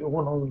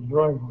one of the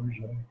drivers,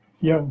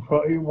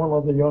 one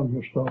of the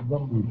youngest of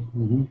them.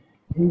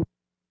 Mm-hmm.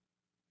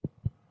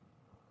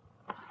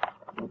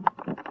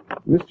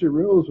 Mr.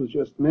 Rose was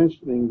just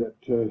mentioning that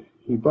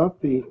he bought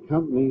the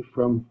company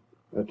from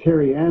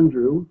Terry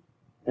Andrew,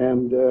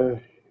 and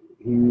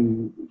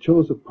he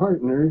chose a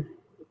partner,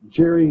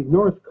 Jerry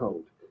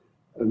Northcott,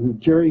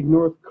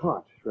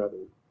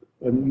 rather.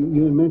 And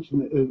you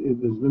mentioned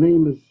the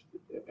name is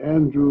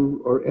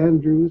Andrew or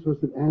Andrews.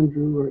 Was it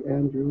Andrew or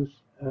Andrews?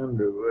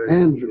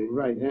 Andrew,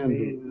 right,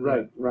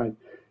 right.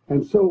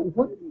 And so,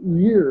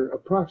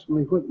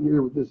 approximately what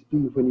year would this be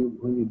when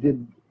you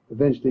did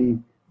eventually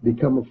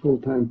become a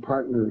full-time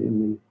partner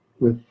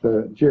with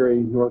Jerry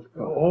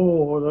Northcott?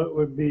 Oh, that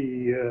would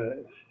be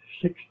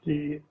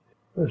 60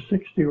 or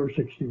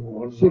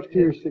 61.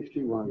 60 or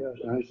 61. Yes,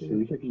 I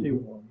see.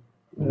 61.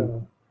 Mm-hmm. Yeah.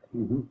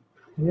 Mm-hmm.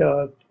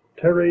 Yeah,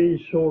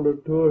 Terry sold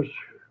it to us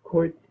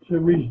quite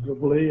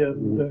reasonably,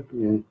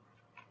 and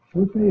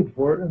we paid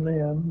for it in the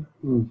end.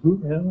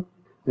 Mm-hmm. Yeah.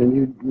 And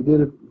you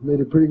made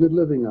a pretty good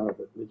living out of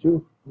it, did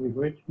you?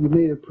 Which? You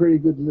made a pretty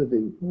good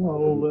living.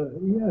 Well,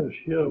 yes,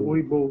 yeah,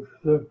 we both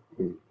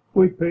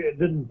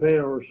didn't pay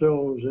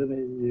ourselves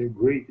any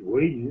great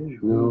wages.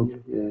 No,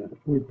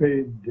 we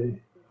paid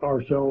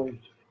ourselves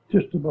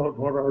just about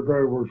what our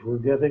drivers were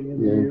getting in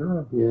the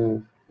year.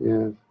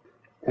 Yes.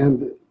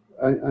 And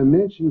I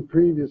mentioned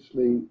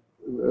previously,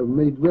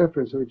 made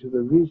reference to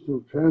the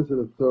Regional Transit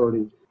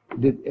Authority.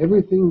 Did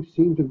everything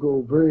seem to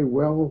go very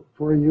well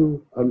for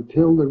you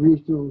until the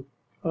Regional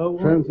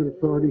Transit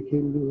Authority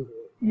came to?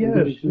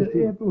 Yes,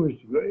 it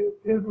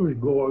was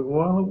going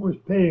well. It was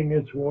paying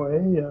its way,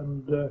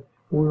 and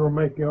we were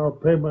making our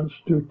payments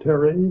to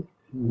Terry.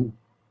 Mm-hmm.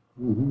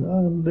 Mm-hmm.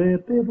 And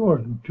it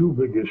wasn't too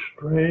big a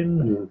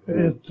strain.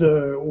 It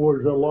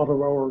was a lot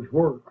of hours'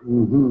 work.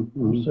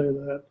 I'll say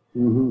that.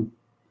 Mm-hmm.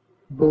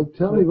 Well,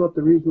 tell me about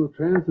the Regional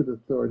Transit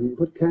Authority.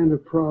 What kind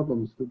of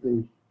problems did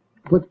the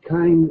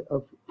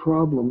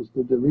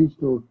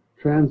Regional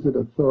Transit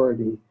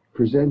Authority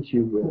present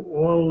you with?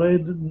 Well, they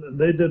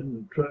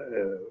didn't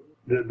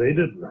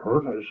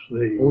hurt us.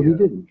 They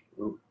didn't.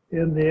 Oh.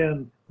 In the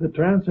end, the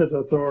Transit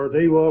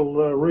Authority. Well,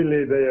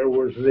 really, there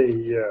was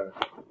the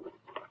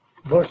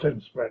bus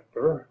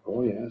inspector.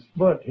 Oh yes.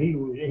 But he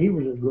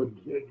was a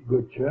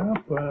good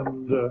chap,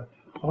 and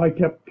I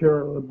kept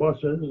care of the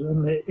buses.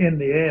 And in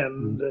the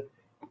end,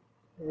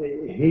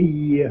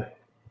 he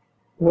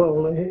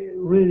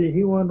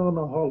went on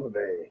a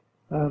holiday,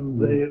 and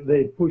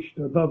they pushed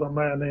another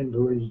man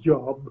into his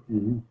job,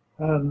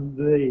 and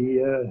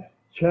the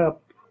chap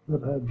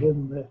that had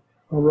been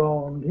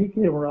around, he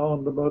came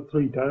around about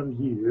 3 times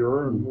a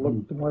year and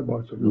looked at my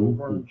buses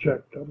over and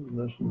checked them and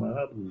this and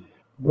that.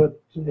 But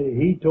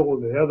he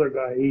told the other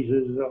guy, he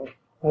says,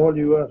 all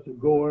you have to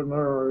go in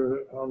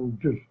there and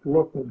just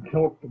look and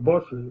count the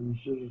buses.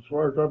 He says, as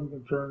far as I'm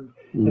concerned,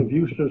 if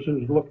Eustace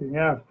is looking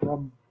after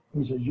them,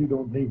 he says, you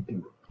don't need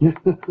to.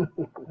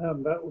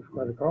 And that was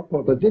quite a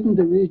compliment. But didn't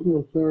the Regional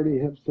Authority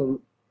have some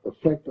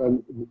effect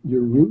on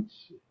your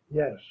routes?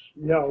 Yes.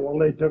 Yeah, well,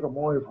 they took them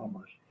away from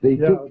us. They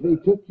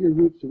took your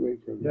routes away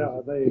from us.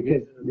 Yeah,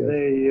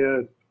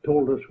 they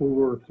told us we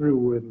were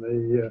through in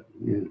the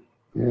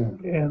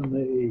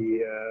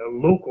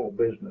local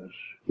business.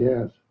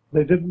 Yes.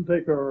 They didn't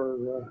take our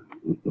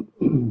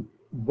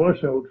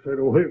bus outfit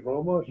away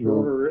from us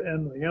or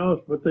anything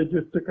else, but they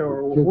just took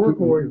our work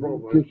away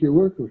from us. Took your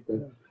work with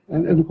them.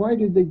 And why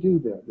did they do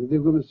that? They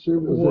were going to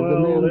serve as a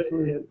demand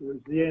for it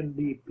was the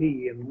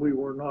NDP, and we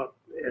were not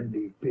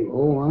NDP.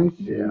 Oh, I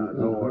see. Yeah,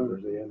 no, it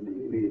was the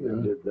NDP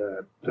that did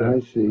that. I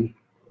see.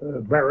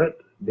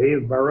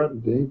 Dave Barrett.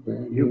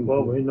 You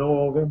probably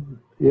know of him.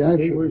 Yeah,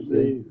 he was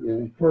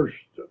the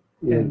first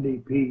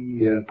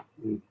NDP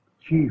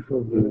chief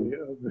of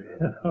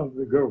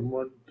the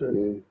government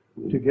to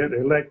get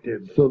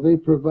elected. So they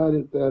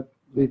provided that.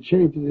 They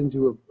changed it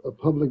into a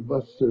public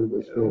bus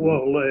service.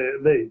 Well,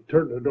 they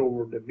turned it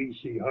over to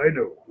BC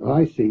Hydro.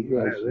 I see.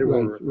 Right. They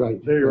were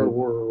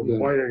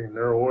fighting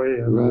their way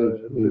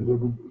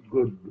into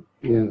good.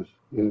 Yes.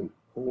 Yeah.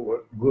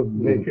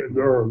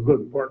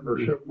 Good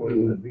partnership with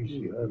the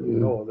BC Hydro.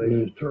 No, they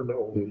just turned it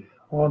over.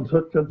 On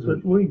such and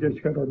such, we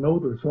just got a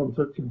notice on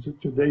such and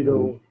such a date.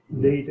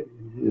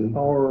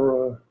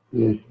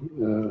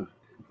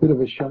 bit of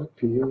a shock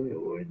to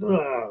you.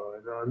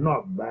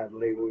 Not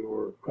badly. We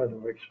were kind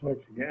of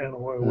expecting it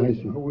anyway. I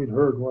see. We'd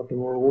heard what they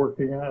were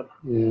working at.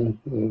 Yeah,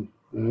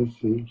 I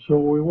see. So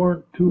we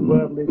weren't too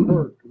badly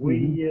hurt.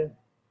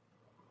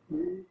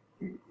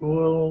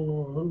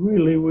 Well,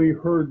 really, we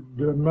heard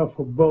enough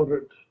about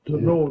it to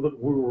know that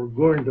we were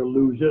going to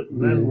lose it.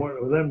 And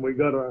then we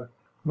got a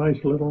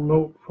nice little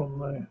note from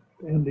the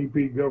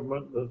NDP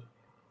government that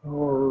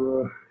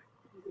our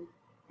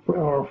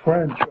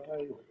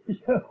franchise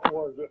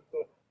was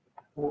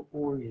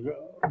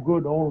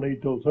good only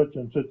till such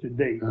and such a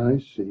date. I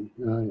see.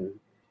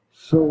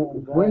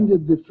 So when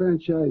did the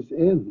franchise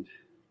end?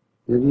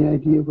 Any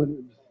idea what it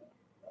was?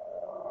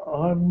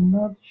 I'm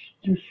not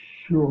just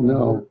sure.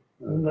 No.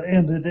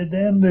 It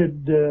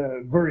ended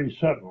very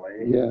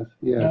suddenly. Yes.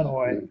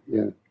 Anyway.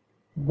 Yeah.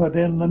 But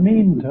in the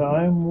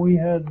meantime, we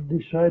had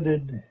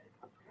decided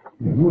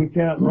if we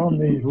can't run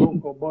these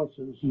local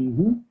buses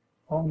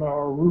on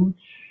our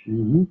routes,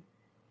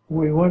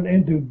 we went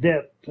into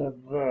debt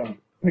and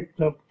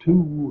picked up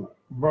 2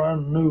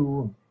 brand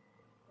new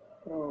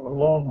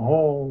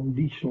long-haul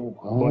diesel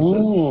buses.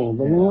 Oh,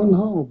 the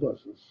long-haul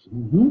buses.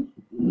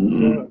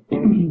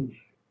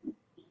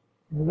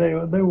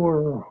 They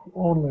were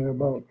only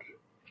about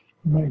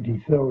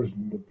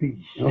 90,000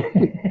 apiece.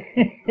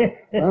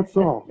 That's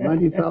all,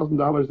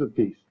 $90,000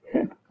 apiece.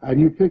 And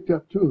you picked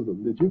up 2 of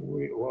them, did you?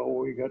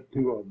 We got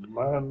 2 of them,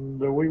 and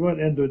we went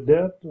into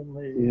debt,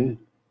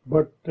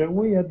 but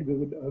we had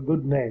a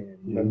good name.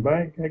 The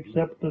bank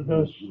accepted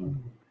us.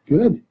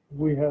 Good.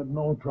 We had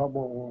no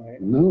trouble.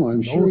 No,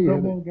 I'm sure you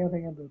had. No trouble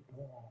getting into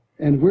town.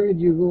 And where did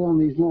you go on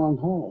these long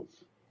hauls?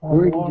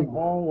 On long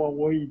haul,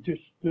 we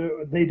just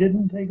they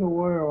didn't take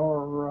away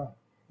our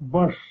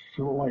bus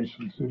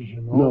licenses,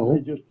 you know. No.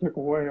 They just took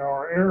away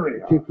our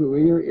area. Took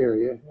away your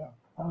area. Yeah.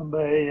 And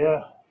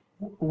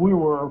we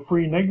were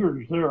free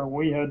niggers there.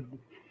 We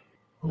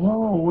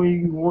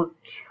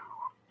worked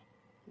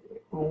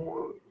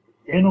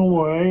in a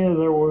way.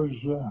 There was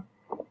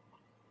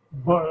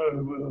Bud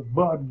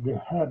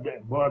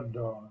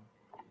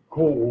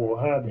Cole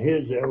had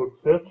his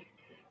outfit,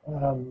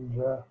 and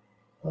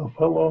a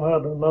fellow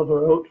had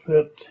another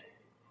outfit.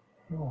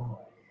 Oh,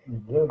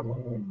 he's dead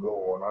long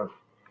ago,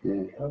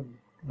 and I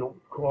don't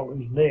call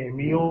his name.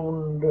 He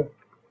owned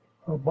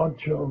a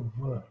bunch of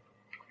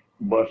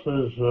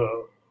buses,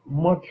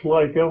 much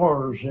like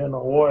ours in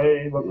a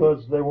way,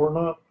 because they were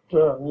not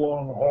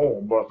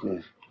long-haul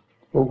buses.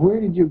 Well, where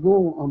did you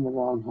go on the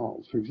long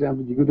hauls? For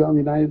example, did you go down the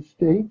United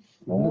States?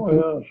 Oh,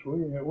 yes,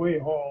 we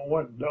all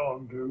went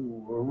down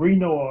to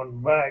Reno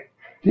and back.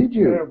 Did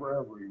you?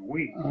 Every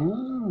week.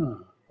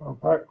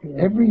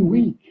 Every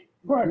week?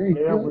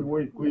 Practically every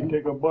week. We'd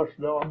take a bus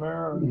down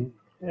there and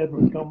Ed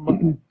would come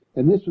back.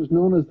 And this was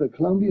known as the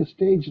Columbia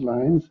Stage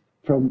Lines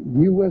from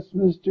New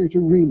Westminster to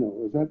Reno,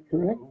 is that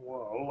correct?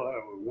 Well,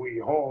 we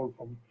hauled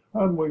from,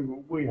 and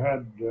we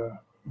had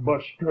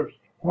bus trips.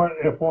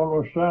 If one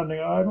was standing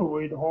idle,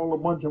 we'd haul a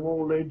bunch of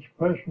old age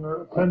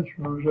pensioners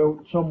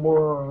out somewhere,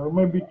 or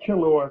maybe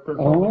Chilliwack or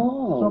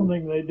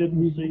something they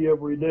didn't see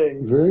every day.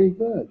 Very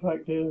good. The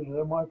fact is,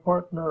 my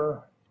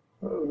partner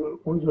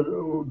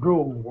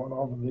drove one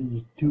of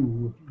these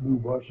 2 new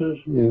buses,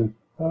 and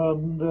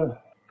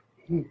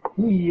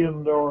he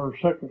and our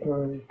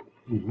secretary,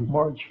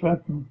 Marge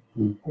Fenton,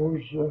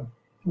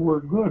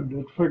 were good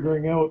at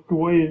figuring out the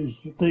ways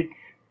to take,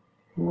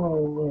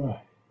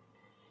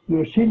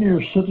 the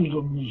senior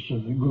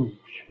citizens groups.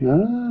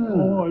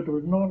 Oh, it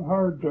was not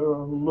hard to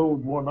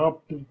load one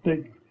up to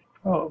take,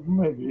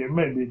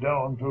 maybe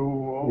down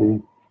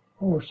to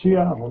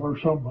Seattle or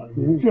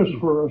something, just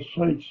for a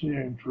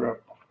sightseeing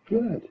trip.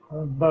 Good.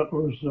 And that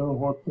was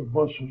what the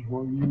buses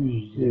were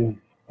used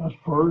at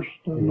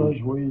first, and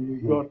as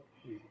we got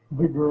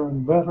bigger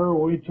and better,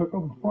 we took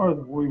them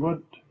farther.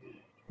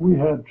 We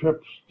had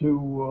trips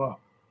to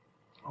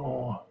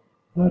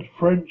that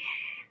French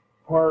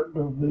part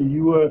of the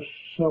U.S.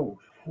 South,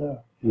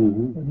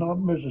 not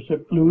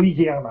Mississippi,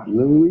 Louisiana.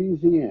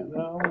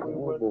 Louisiana. We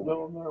went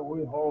down there.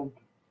 We hauled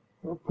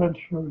our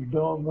pensioners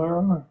down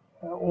there,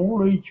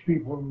 old age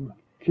people.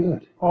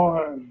 Good.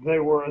 Oh, they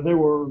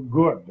were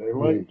good. They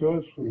liked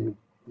us.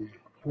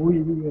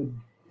 We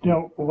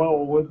dealt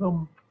well with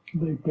them.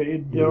 They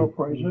paid their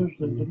prices.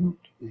 They didn't.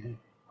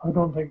 I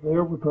don't think they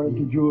ever tried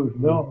to Jew us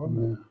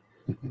down.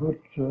 But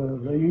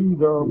they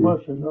used our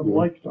buses and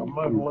liked them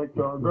and liked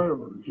our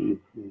drivers.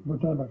 But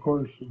then, of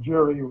course,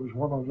 Jerry was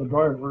one of the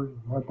drivers,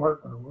 my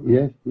partner was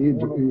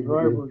one of the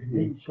drivers.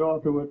 He saw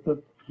to it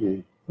that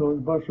those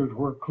buses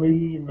were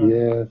clean.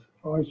 And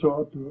I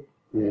saw to it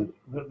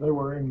that they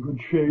were in good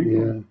shape.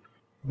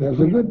 That was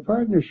a good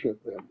partnership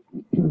then.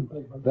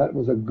 That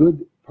was a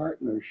good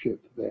partnership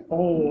then.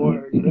 Oh,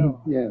 yeah.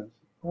 Yes.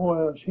 Oh,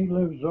 yes. He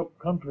lives up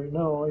country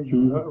now. He's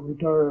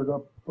retired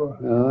up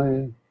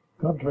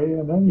country,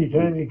 and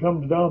anytime he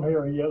comes down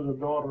here, he has a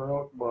daughter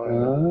out by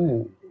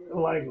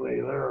Langley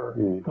there.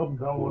 Comes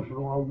down once in a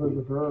while,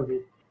 visit her.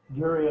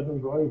 Jerry and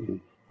his wife,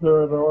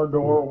 they're at our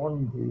door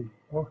one day.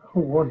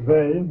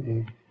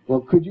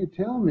 Well, could you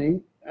tell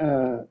me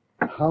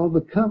how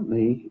the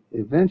company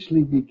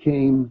eventually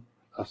became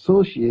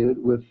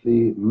associated with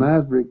the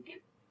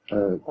Maverick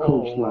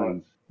coach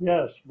lines.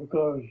 Yes,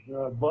 because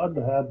Bud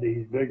had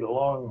these big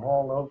long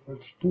haul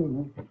outfits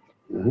too,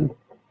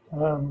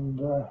 and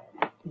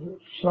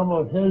some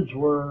of his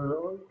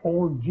were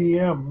old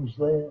GMs.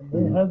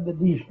 They had the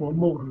diesel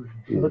motors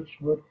and such,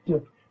 but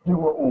they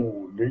were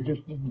old. They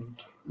just didn't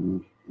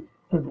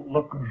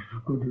look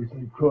as good as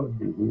they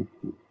could.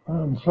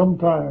 And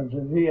sometimes,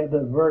 if he had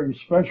a very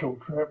special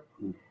trip,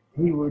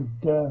 he would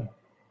come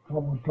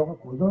and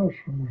talk with us.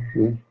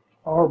 And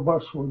our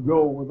bus would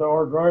go with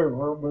our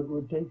driver, but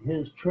would take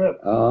his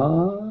trip.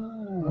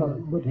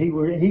 But he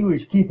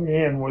was keeping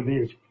in with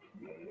his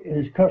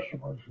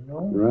customers, you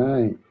know.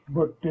 Right.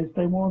 But if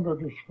they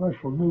wanted a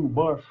special new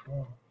bus,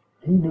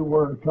 he knew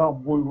where to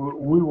come. We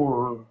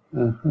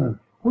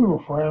were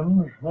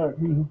friends,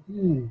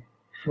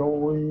 so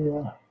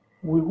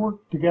we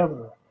worked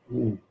together.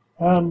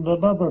 And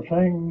another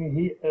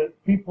thing,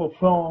 people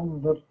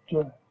found that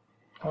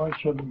I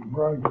shouldn't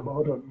brag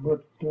about it,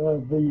 but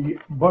the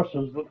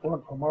buses that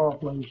went from our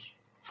place,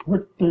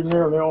 they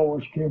nearly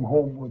always came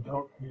home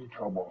without any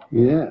trouble.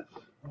 Yes.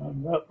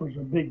 And that was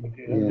a big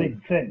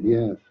thing.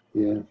 Yes,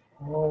 yes.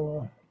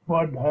 Well,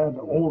 Bud had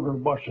older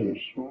buses.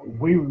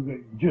 We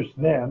just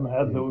then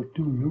had those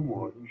two new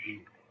ones.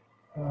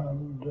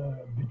 And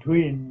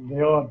between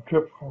the odd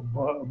trip from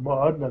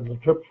Bud and the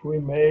trips we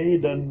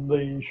made and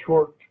the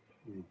short,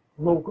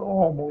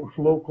 almost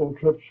local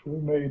trips we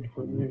made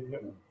for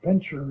the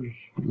Pinchers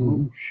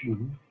groups,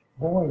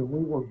 boy,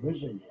 we were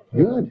busy.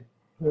 Good.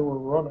 They were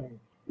running.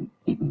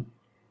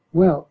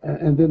 Well,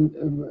 and then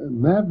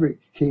Maverick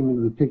came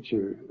into the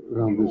picture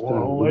around this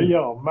time. Well,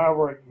 yeah,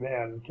 Maverick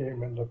then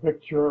came into the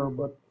picture,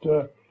 but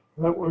that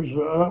was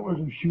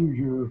a few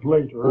years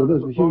later. Oh, that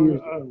was a few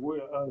years.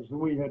 As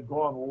we had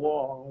gone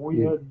along, we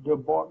had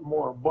bought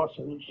more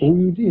buses. Oh,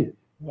 you did?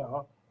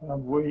 Yeah,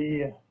 and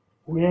we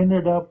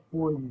ended up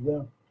with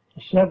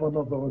 7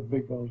 of those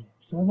big fellows.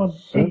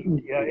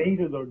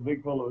 Eight of those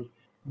big fellows.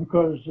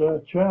 Because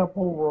chap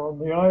over on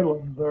the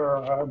island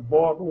there had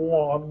bought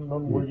one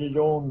and was his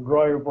own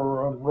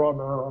driver and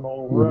runner and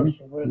all the rest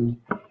of it.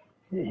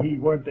 He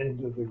went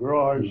into the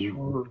garage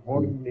for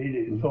what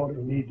he thought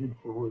he needed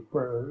for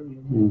repairs.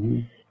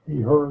 And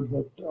he heard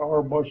that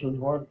our buses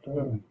went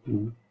to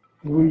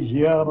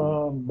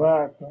Louisiana and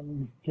back,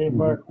 and came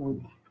back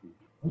with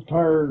the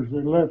tires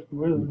they left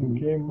with, and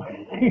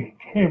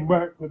came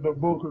back with the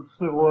motor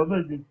still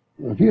running.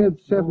 If you had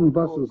 7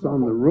 buses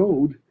on the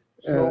road,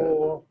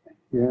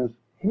 yes.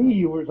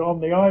 He was on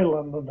the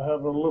island and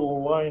had a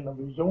little line of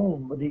his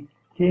own, but he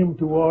came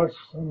to us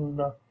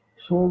and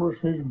sold us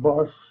his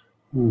bus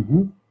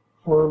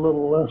for a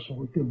little less than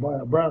we could buy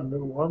a brand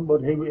new one,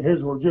 but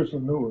his were just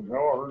as new as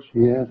ours.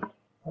 Yes.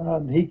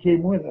 And he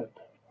came with it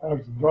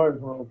as the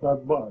driver of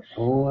that bus.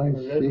 Oh, I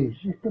see. It was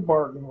just a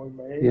bargain we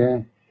made.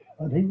 Yeah.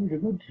 And he was a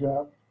good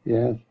chap.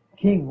 Yes.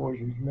 King was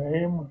his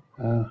name.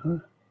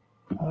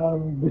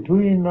 And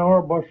between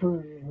our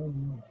buses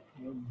and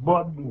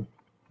Bud,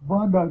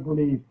 I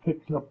believe,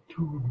 picked up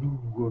 2 new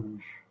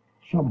ones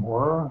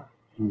somewhere,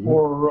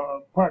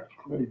 or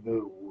practically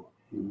new,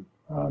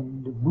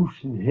 and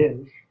boosted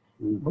his.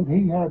 But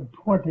he had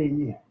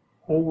 20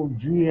 old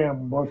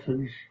GM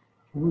buses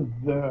with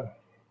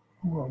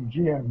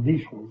GM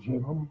diesels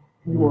in them.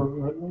 They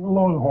were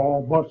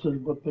long-haul buses,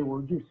 but they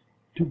were just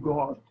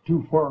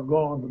too far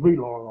gone to be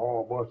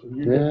long-haul buses.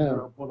 You didn't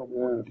dare put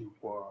them too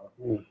far.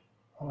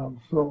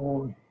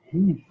 So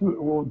he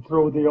would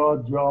throw the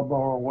odd job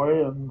our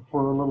way, and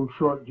for a little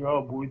short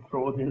job, we'd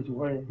throw it his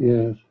way.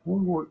 Yes. We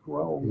worked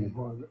well with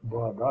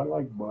Bud. I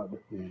like Bud.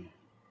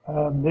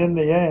 And in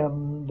the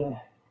end,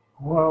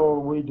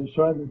 we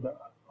decided that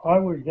I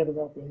was getting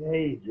up in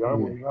age. I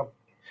was up,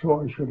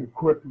 so I should have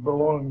quit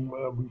long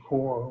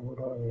before.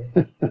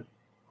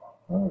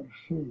 Let's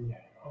see.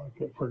 I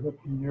can't forget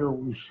the year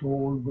we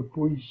sold, but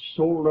we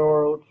sold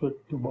our outfit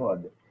to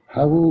Bud.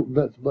 How old?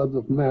 That's Bud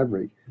of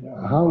Maverick. Yeah,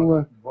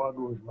 Bud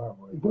was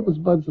Maverick. What was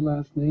Bud's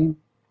last name?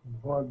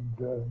 Bud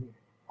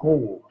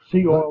Cole.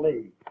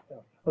 C-O-L-E.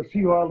 Or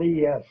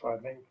C-O-L-E-S, I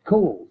think.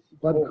 Coles.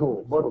 Bud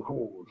Coles. Bud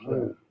Coles.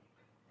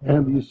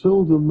 And you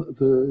sold them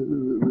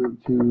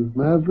to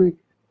Maverick,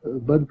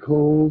 Bud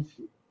Coles,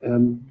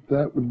 and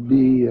that would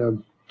be,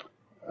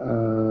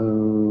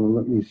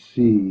 let me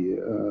see,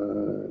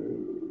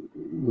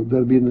 would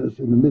that be in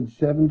the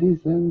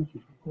mid-70s then?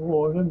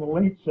 Oh, in the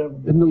late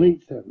 70s. In the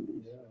late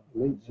 70s. Yeah.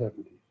 Late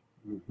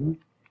 70s.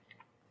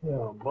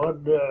 Yeah,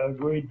 Bud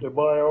agreed to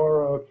buy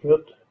our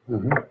outfit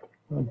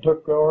and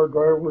took our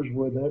drivers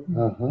with it.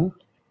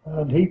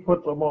 And he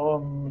put them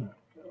on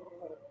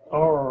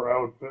our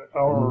outfit,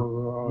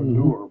 our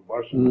newer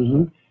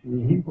buses.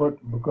 He put,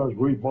 because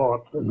we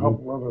bought a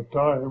couple at a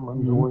time,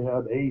 and we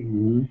had 8.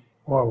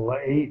 Well,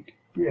 8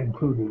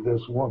 included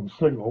this one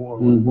single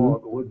one we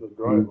bought with the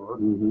driver.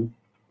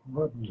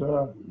 But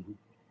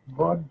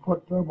Bud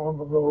put them on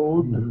the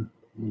road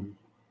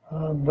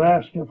and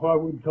asked if I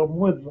would come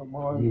with them.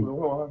 I said,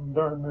 well, I'm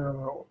darn near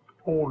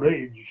old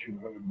age,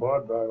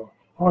 Bud.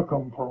 I'll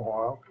come for a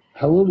while.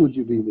 How old would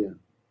you be then?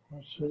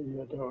 let's see,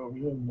 it was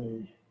in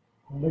the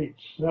late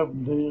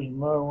 70s,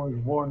 and I was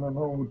born in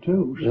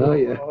 '02. So Oh,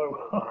 yeah.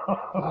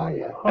 I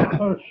yeah.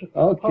 was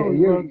Okay,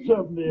 you're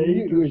about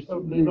 78 or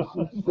 79.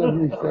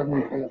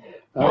 70,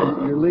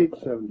 you're late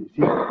 70s.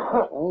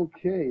 Yeah.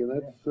 Okay,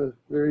 that's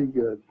very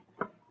good.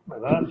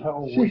 But that's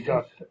how we Jesus.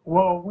 got.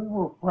 Well, we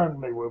were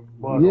friendly with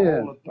Bud Yeah,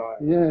 all the time.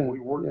 yeah, We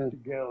worked yeah.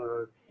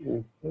 together.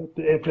 Yeah.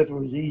 If it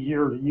was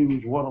easier to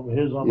use one of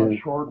his on Yeah, a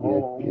short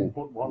haul, yeah. we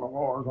put one of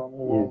ours on a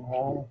long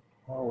haul.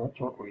 Well, that's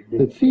what we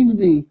did. It seemed to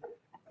be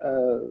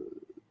a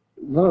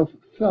lot of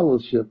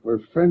fellowship or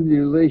friendly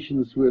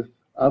relations with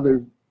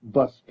other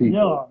bus people.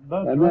 Yeah,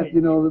 that's and right.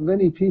 that, the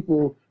many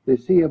people, they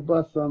see a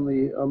bus on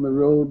the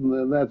road and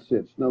then that's it.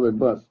 It's another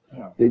bus.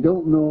 Yeah. They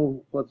don't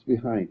know what's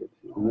behind it.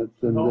 And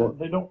They don't know.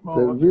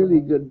 it's a what's really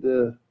going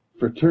good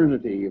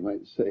fraternity, you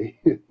might say.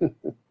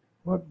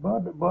 But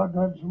Bud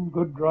had some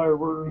good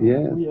drivers.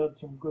 Yes. We had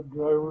some good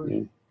drivers.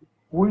 Yeah.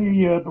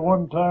 We, at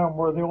one time,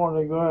 were the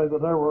only guy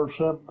that ever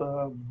sent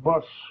a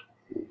bus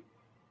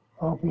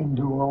up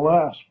into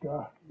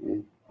Alaska. Yeah.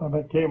 And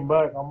it came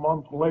back a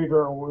month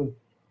later with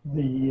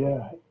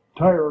the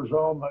tires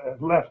on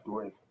it left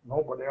with.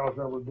 Nobody else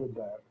ever did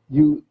that.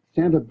 You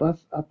sent a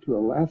bus up to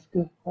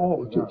Alaska?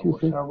 Oh, Did there you were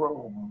say?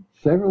 several of them.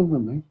 Several of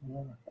them, eh?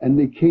 Yeah. And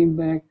they came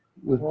back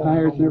with Well,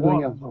 tires and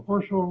everything one, else? the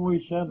first one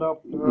we sent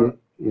up there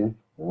Yeah.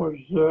 was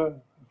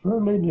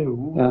fairly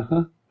new.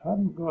 Uh-huh.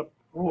 Hadn't got,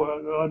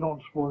 I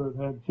don't suppose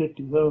it had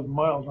 50,000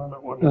 miles on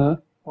it when Uh-huh.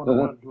 it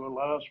went to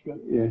Alaska.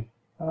 Yeah.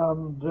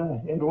 And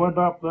it went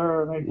up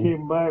there and it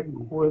came back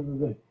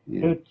with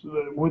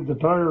with the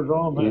tires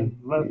on and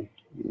left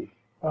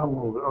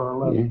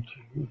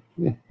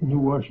New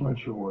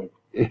Westminster with.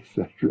 Yes,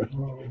 that's right.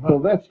 Well,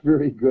 that's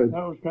very good.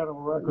 That was kind of a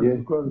record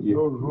because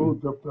those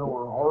roads up there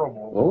were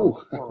horrible.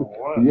 Oh, for a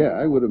while. yeah,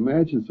 I would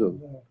imagine so.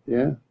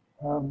 Yeah.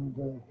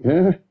 And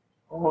Yeah.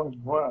 Bud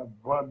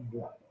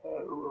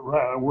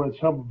with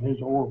some of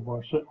his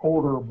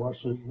older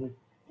buses,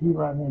 he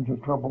ran into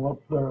trouble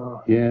up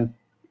there. Yeah.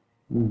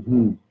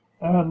 Mm-hmm.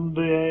 And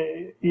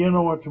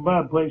it's a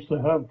bad place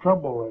to have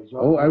trouble. Is up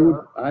Oh,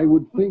 there. I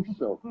would think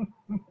so.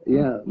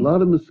 Yeah, a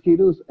lot of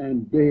mosquitoes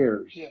and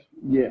bears.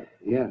 Yeah.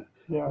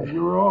 Yeah,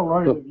 you were all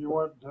right if you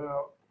went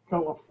to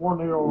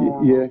California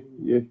or Yeah.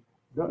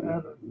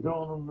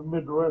 down in the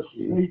Midwest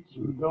states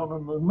or down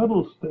in the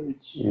middle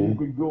states. You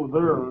could go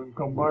there and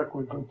come back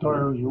with the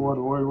tires you went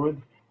away with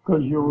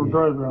because you were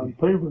driving on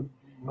pavement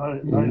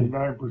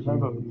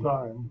 99% of the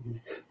time.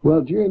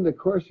 Well, during the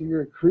course of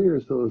your career,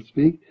 so to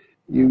speak,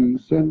 you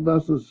sent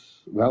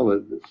buses,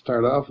 it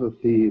start off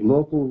with the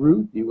local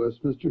route, New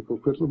Westminster,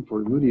 Coquitlam,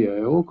 Port Moody,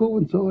 Ioko,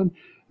 and so on.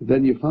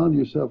 Then you found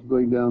yourself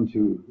going down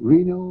to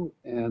Reno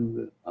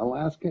and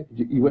Alaska.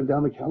 You went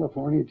down to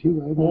California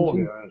too, I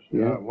imagine? Oh,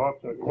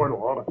 yes. Quite a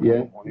lot of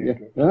California.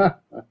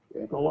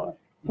 The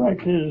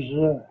fact is,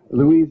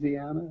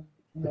 Louisiana?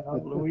 Yeah,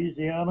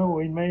 Louisiana,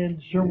 we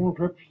made several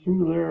trips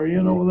through there.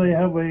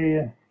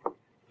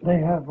 They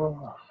have a,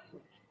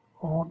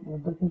 what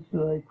do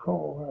they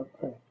call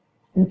that?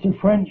 It's a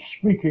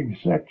French-speaking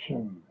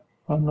section,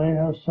 and they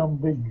have some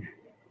big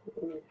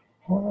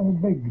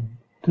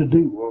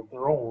to-do of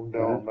their own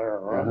down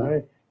there.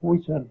 And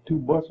we sent 2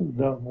 buses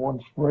down one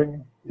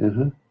spring,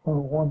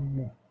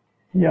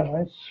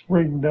 it's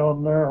spring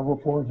down there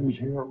before it was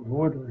here. It was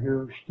winter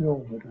here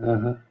still, but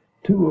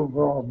 2 of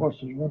our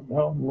buses went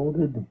down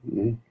loaded.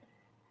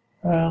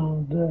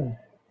 And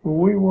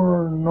we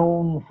were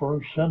known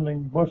for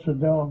sending buses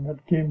down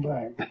that came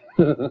back.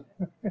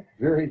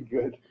 Very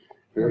good.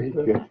 Very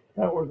good.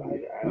 That was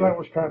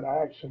kind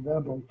of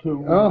accidental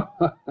too. Oh,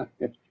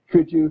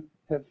 could you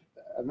have,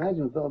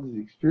 imagine with all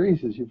these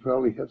experiences, you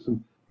probably have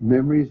some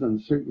memories on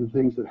certain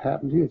things that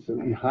happened to you,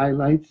 some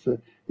highlights,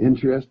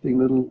 interesting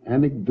little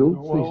anecdotes,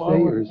 or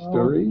stories? I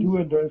wasn't too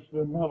interested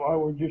in that. I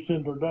was just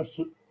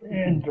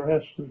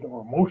interested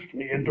or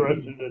mostly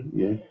interested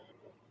in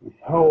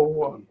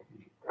how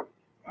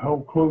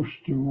close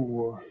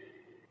to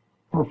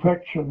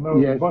perfection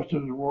those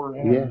buses were.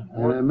 And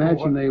I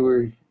imagine they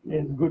were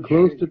in good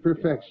close shape. to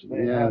perfection.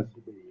 They had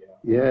to be,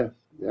 Yes,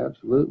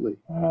 absolutely.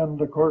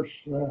 And of course,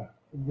 the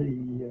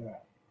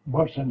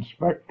bus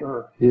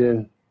inspector.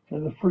 Yeah.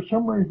 And for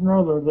some reason or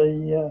other,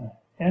 the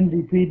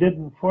NDP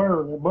didn't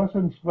fire the bus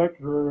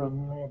inspector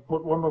and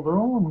put one of their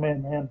own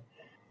men in.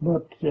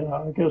 But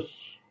I guess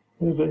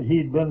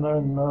he'd been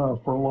in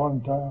for a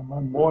long time,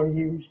 and boy,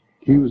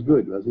 he was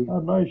good, was he? A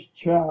nice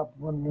chap.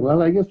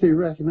 Well, I guess they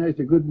recognized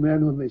a good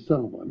man when they saw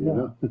one, you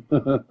know.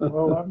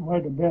 Well, that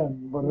might have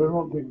been, but I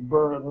don't think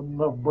Barrett had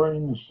enough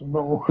brains to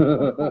know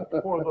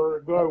whether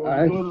a guy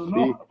was good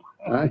or not.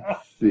 I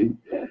see.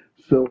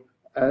 So,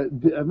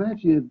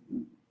 imagine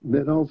you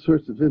met all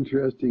sorts of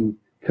interesting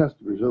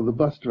customers. Well, the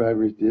bus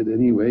drivers did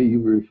anyway. You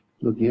were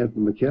looking at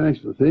the mechanics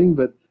of the thing,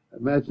 but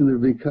imagine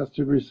there'd be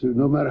customers who,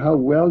 no matter how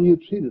well you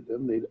treated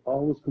them, they'd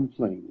always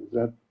complain.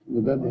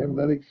 Would that have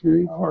that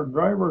experience? Our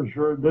drivers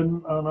sure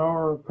didn't, and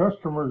our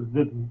customers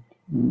didn't.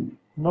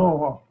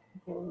 No,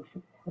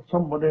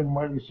 somebody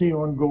might have seen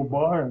one go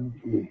by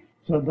and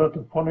Said that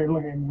the funny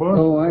looking bus.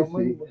 Oh, I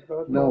coming, see. but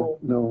that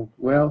No.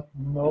 Well,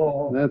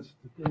 no, that's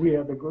we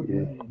had a good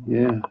name.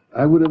 yeah.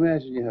 I would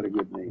imagine you had a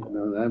good name.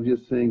 No, I'm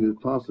just saying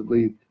that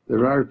possibly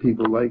there are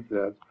people like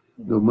that.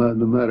 No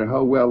matter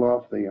how well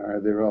off they are,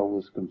 they're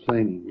always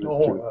complaining.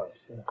 That's true.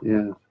 Yes.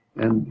 Yeah.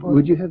 And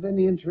would you have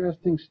any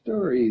interesting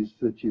stories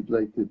that you'd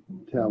like to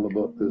tell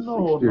about this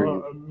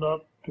experience?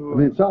 Not to. I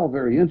mean, it's all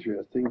very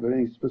interesting, but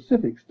any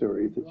specific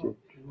stories that you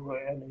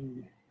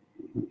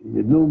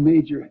had no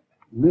major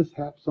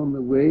mishaps on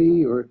the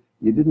way, or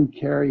you didn't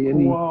carry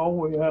any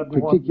we had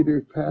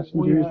particular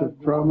passengers of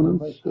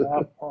prominence?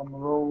 Mishap on the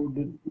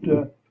road.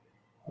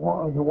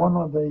 One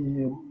of the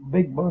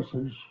big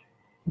buses,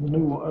 the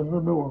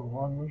newer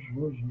ones,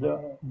 was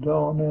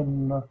down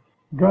in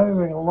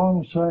driving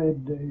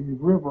alongside the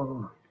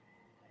river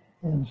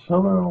in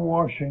southern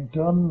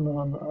Washington.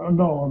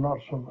 No, not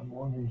southern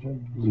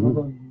Washington.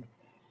 Southern.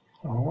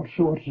 What's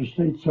the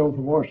state south of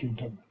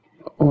Washington?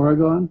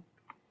 Oregon.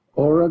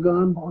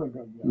 Oregon,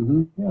 yeah.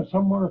 Mm-hmm. Yeah,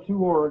 somewhere through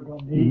Oregon.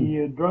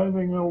 He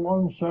driving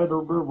alongside a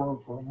river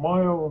for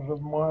miles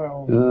and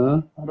miles,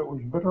 and it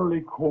was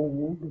bitterly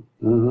cold,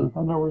 and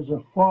there was a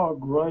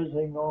fog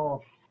rising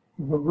off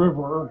the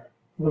river.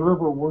 The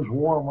river was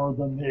warmer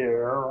than the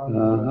air,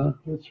 and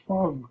this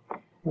fog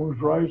was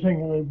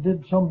rising, and it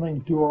did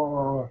something to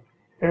our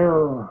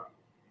air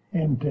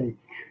intake.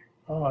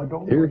 I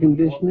don't know air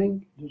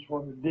conditioning? Just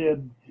what it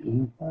did,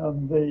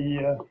 and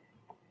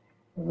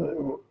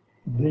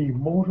the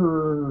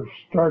motor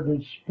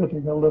started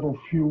spitting a little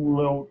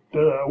fuel out.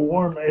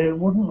 It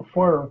wouldn't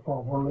fire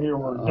properly,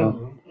 or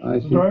didn't.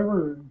 The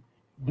driver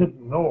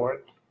didn't know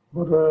it,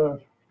 but the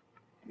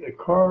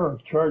car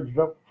charged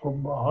up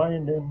from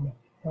behind him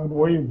and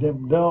waved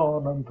him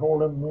down and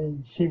told him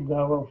he seemed to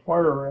have a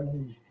fire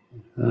in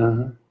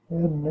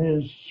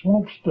his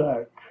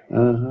smokestack. A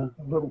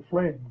little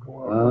flame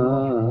going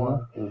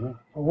on.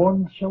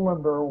 One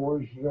cylinder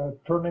was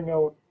turning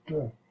out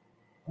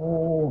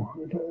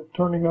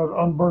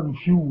unburned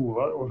fuel.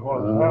 That was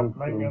what was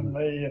happening, and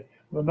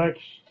the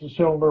next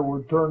cylinder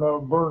would turn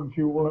out burned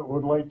fuel. It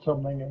would light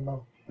something in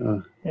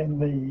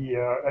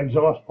the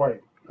exhaust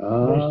pipe.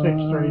 They stick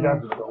straight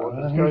up.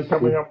 This guy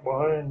coming up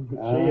behind could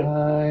see it.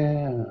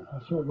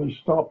 So they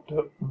stopped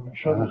it and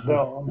shut it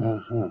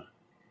down.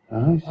 I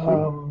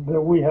see.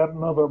 We had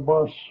another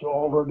bus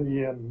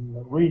already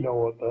in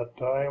Reno at that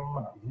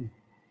time.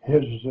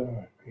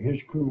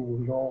 His crew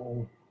was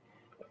all.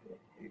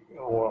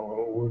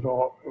 Well,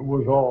 it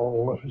was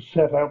all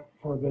set up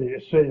for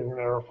the staying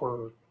there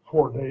for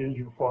 4 days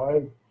or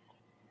 5.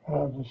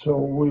 And so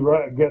we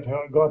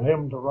got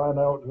him to run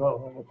out,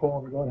 got on the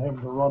phone, got him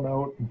to run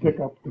out and pick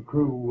up the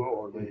crew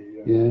or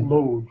the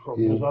load from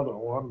this other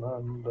one.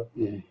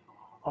 And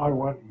I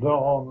went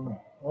down,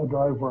 a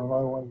driver and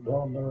I went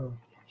down there to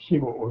see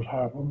what was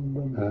happened.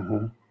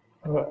 And,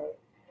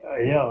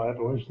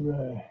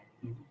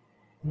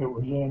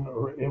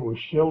 it was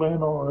still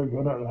in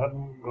Oregon. It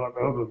hadn't got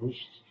out of the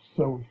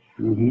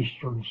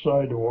southeastern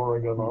side of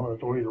Oregon on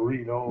its way to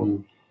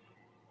Reno.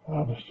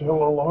 And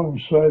still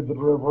alongside the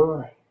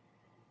river.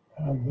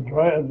 And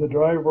the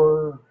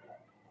driver,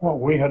 well,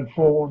 we had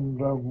phoned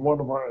one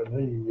of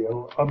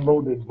the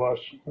unloaded bus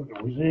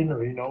that was in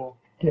Reno,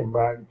 came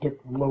back and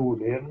took the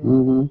load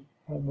in.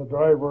 And the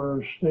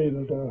driver stayed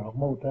at a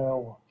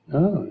motel.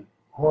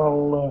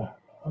 While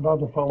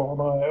another fellow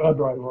and a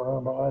driver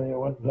and I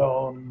went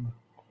down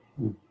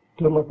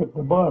to look at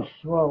the bus.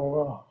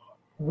 Well,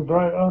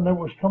 and it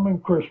was coming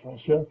Christmas,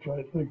 that's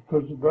right,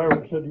 because the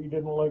driver said he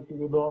didn't like to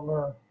go down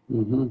there.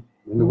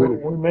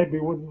 We maybe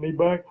wouldn't be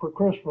back for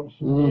Christmas.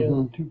 And he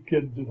had 2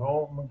 kids at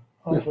home.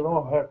 And I said,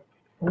 oh, heck,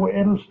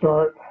 it'll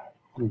start.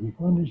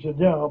 And he said,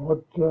 yeah,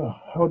 but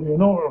how do you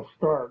know it'll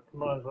start?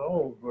 And I said,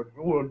 oh, but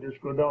we'll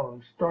just go down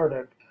and start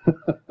it.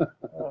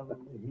 And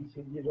he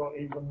said, you don't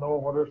even know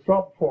what it's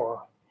up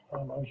for.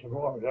 And I said,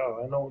 well,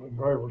 yeah, I know the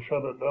driver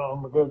shut it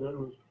down because it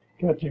was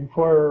catching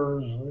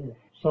fires.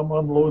 Some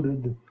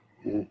unloaded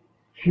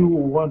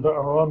fuel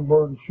or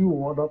unburned fuel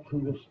went up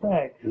through the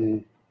stack.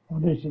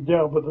 And he said,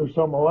 yeah, but there's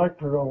some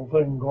electrical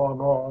thing going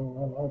wrong.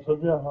 And I said,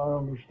 yeah, I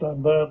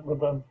understand that, but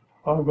then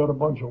I've got a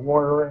bunch of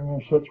wiring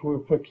and such,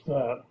 we'll fix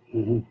that.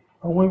 And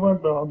we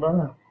went down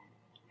there.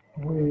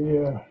 We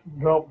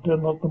dropped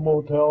in at the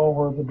motel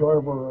where the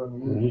driver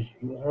was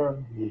there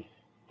and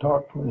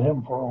talked with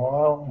him for a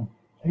while.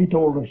 He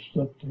told us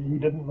that he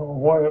didn't know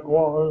why it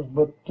was,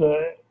 but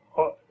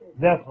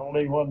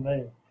definitely when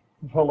the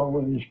fellow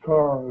with his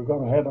car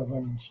got ahead of him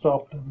and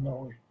stopped him, there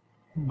was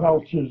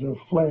belches of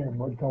flame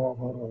would come up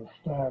out of the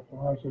stack. And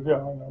I said, yeah,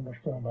 I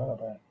understand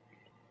that.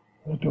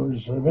 It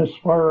was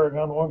misfiring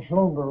on one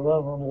cylinder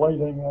then and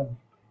lighting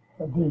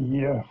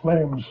the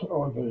flames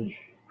or the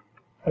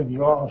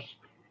exhaust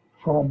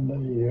from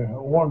the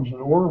ones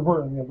that were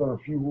burning their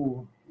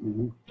fuel.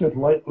 Just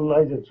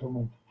lighted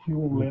some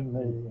fuel in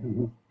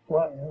the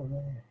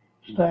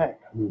stack.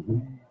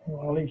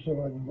 Well, at least I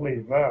wouldn't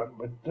believe that.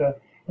 But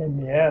in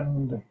the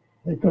end,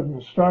 they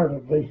couldn't start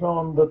it. They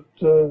found that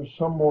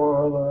somewhere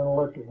or other an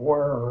electric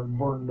wire had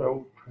burned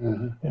out.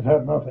 It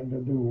had nothing to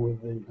do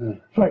with the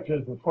fact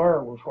that the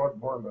fire was what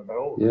burned it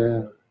out.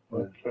 Yeah.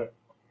 But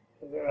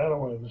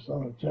anyway, this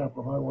other chap,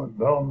 when I went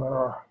down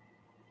there,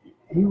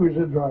 he was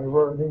a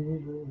driver, and he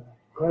was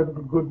kind of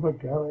a good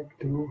mechanic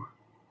too.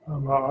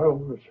 And I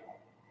was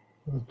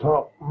the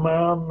top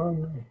man,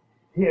 and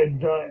he had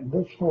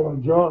this fellow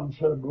John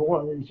said,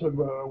 well, he said,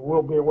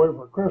 we'll be away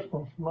for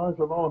Christmas. And I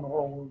said, oh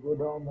no, we'll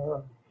go down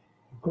there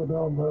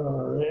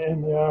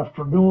in the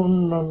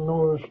afternoon, and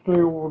we'll stay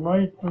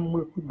overnight, and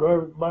we could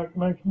drive it back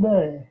next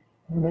day.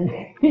 And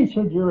he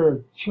said, you're a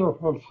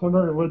cheerful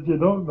sinner, but you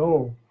don't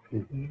know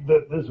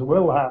that this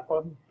will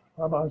happen.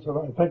 And I said,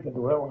 I think it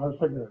will, and I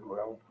figure it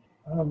will.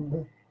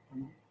 And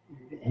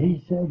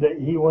he said that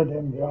he went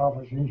in the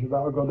office, and he said,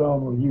 I'll go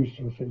down with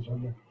Eustace.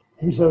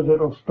 He says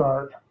it'll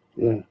start.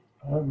 Yeah.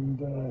 And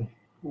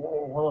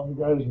one of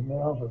the guys in the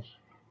office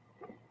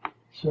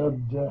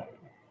said,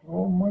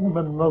 oh, might have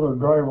been another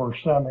driver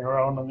standing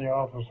around in the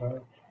office.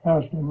 I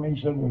asked him,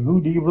 he said,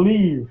 who do you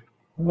believe?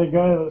 And the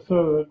guy that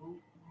says it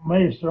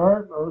may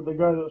start, or the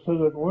guy that says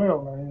it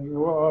will? And he said,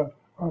 well,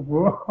 I'm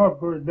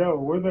going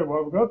down with him.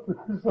 I've got to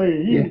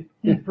say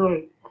he's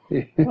right.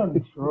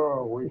 And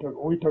sure, we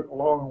took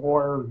long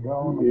wires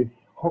down,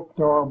 hooked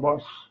our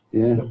bus.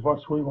 Yeah. The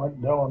bus we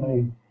went down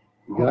in.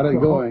 Got it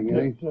going,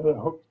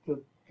 Hooked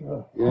it.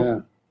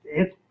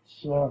 It's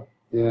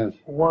yes.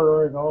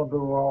 wiring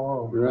onto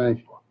our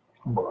Right.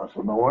 bus,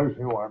 and the wife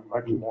went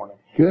next morning.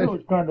 Good. It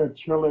was kind of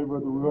chilly,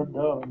 but we went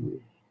down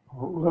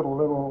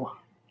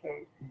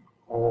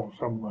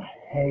some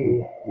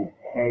hay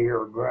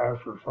or grass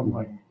or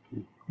something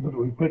that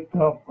we picked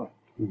up.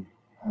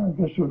 I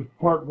guess it was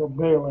part of a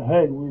bale of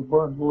hay. We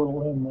burned a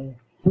little in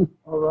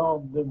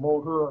around the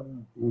motor,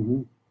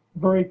 and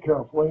very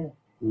carefully.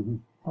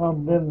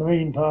 And in the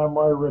meantime,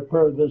 I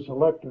repaired this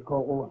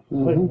electrical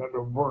thing that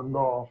had burned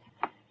off.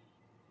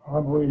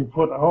 And we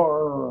put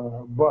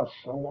our bus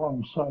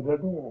alongside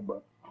it,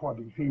 about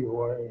 20 feet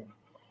away.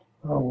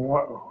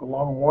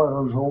 Long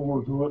wires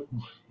over to it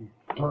and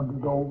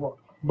turned it over.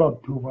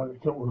 About 2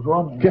 minutes it was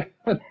running.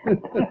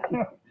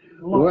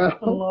 A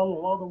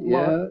lot of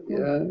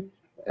yeah.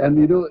 And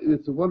you know,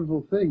 it's a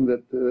wonderful thing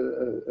that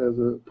as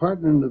a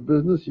partner in the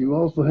business, you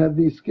also have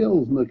these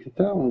skills and the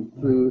talent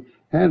to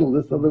handle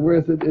this.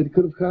 Otherwise, it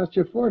could have cost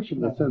you a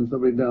fortune to send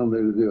somebody down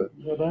there to do it.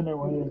 But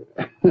anyway,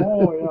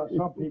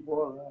 some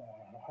people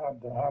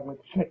had to have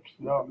it fixed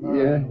down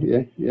there.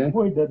 Yeah.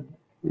 We did.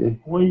 Yeah.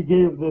 We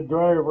gave the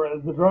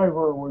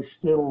driver was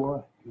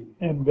still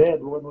in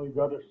bed when we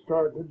got it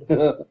started.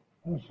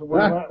 And so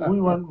we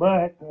went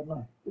back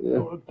and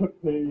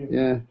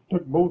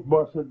took both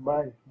buses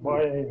back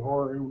by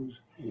where he was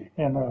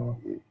in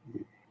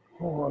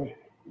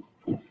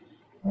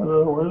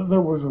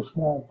there was a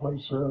small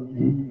place there.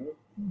 He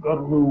got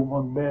a room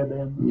and bed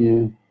in.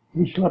 Yeah.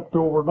 He slept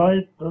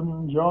overnight,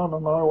 and John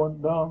and I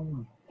went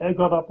down. I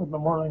got up in the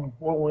morning.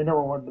 Well, we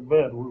never went to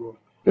bed.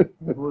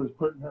 It was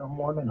pretty near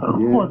morning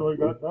when we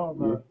got down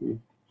there,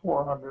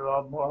 400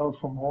 odd miles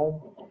from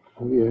home.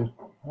 Yeah.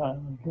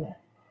 And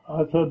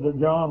I said to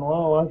John,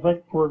 well, I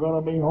think we're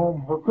going to be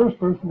home for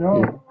Christmas,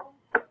 John.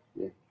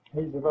 Yeah.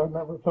 He said, I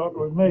never thought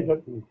we'd make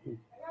it.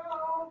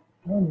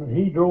 And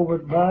he drove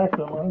it back,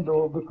 and I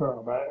drove the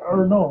car back.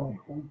 Or no,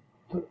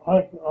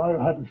 I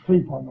had to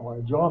sleep on the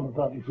way. John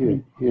had to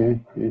sleep. Yeah.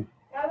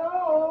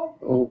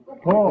 Hello.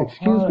 Oh,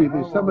 excuse me.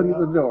 There's somebody at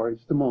the door.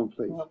 It's the moment,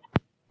 please.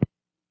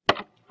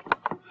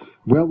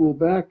 Well,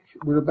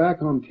 we're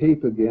back on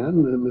tape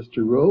again,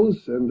 Mr.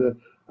 Rose, and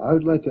I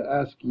would like to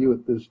ask you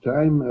at this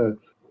time,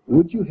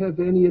 would you have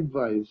any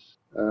advice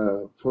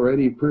for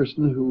any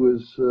person who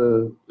is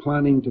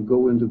planning to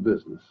go into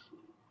business?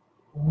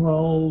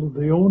 Well,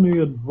 the only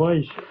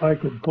advice I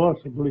could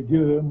possibly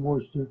give him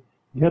was to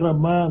get a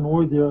man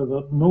with you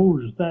that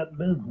knows that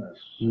business.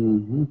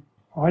 Mm-hmm.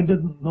 I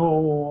didn't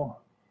know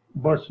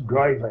bus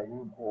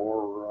driving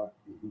or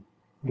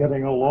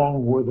getting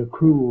along with a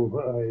crew of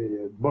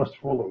a bus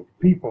full of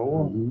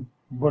people,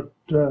 but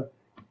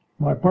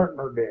my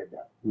partner did,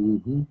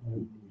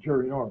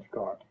 Jerry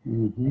Northcott. He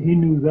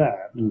knew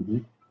that,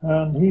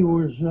 and he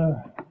was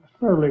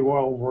fairly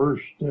well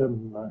versed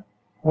in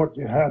what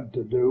you had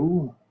to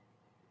do.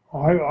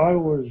 I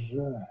was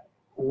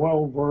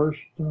well versed,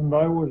 and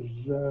I was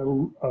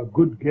a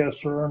good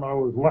guesser, and I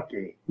was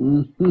lucky.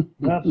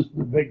 That's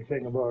the big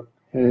thing about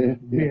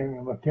being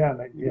a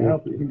mechanic. You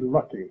have to be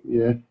lucky.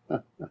 Yeah.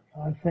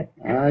 I think.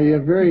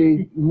 You're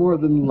very more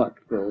than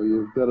luck, though.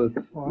 You've got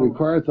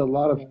requires a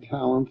lot of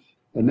talent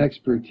and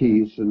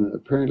expertise, and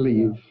apparently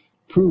you've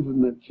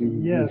proven that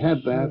you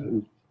had that.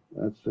 And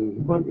that's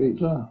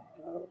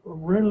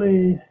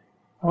really,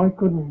 I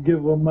couldn't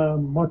give a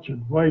man much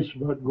advice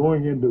about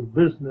going into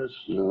business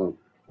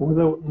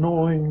without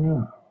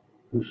knowing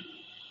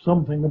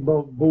something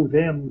about both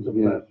ends of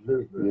that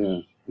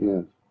business.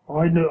 Yes.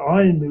 I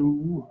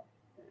knew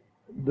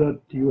that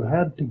you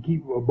had to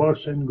keep a bus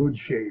in good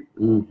shape.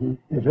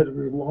 If it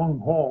was long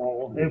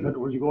haul, if it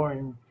was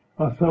going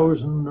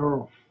 1,000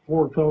 or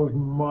 4,000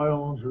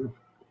 miles or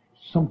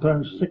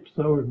sometimes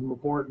 6,000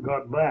 before it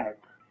got back,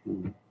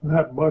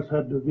 That bus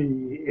had to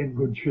be in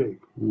good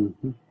shape.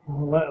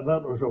 Well,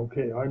 that was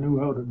okay. I knew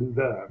how to do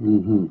that.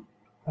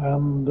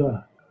 And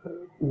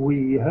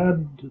we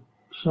had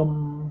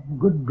some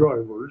good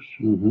drivers.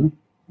 The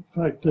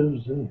fact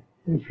is,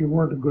 if you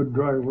weren't a good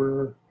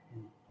driver,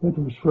 it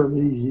was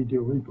fairly easy to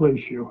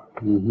replace you.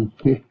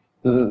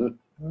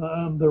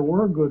 And there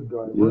were good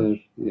drivers.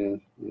 Yes.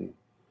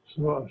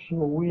 So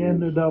we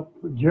ended up,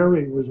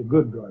 Jerry was a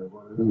good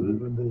driver,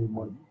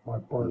 my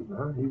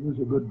partner, he was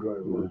a good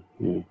driver.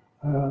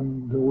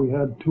 And we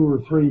had 2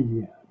 or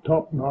 3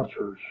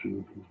 top-notchers.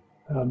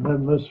 And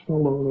then this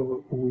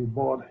fellow, we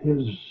bought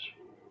his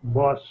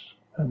bus,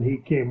 and he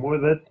came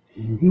with it.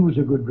 He was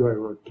a good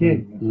driver,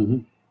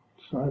 King.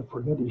 So I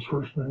forget his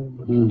first name,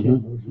 but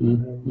King was his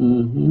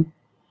name.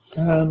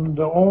 And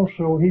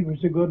also, he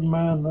was a good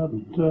man at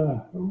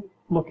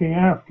looking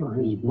after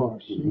his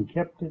bus. He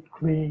kept it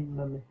clean,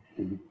 and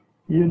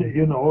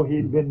you know,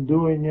 he'd been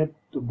doing it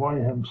by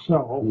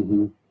himself.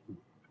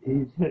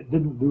 He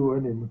didn't do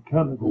any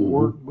mechanical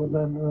work, but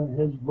then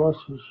his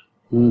buses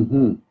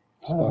hadn't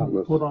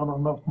put on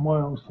enough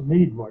miles to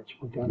need much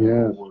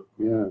mechanical work.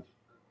 Yes.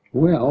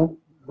 Well,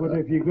 but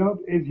if you've got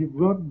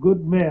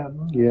good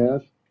men,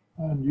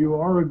 and you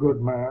are a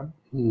good man,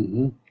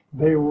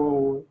 they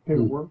will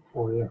work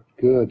for you.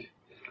 Good.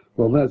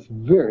 Well, that's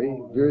very,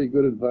 very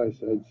good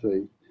advice, I'd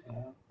say.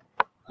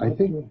 I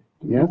think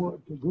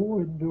to go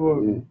into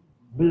a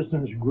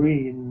business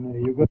green,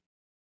 you got.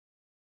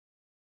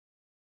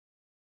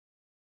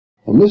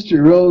 Well,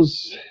 Mr.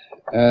 Rose,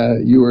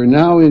 you are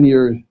now in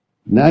your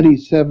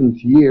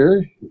 97th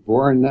year,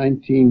 born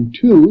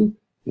 1902,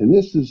 and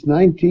this is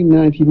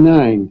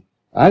 1999.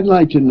 I'd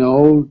like to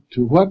know,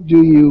 to what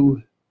do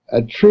you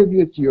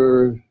attribute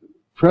your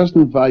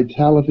present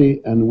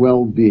vitality and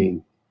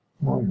well-being?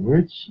 My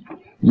which?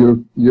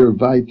 Your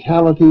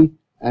vitality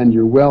and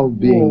your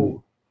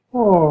well-being.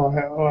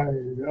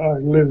 I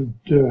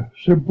lived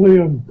simply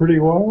and pretty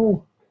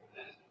well.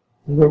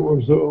 That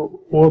was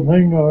one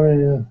thing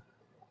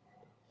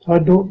I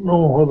don't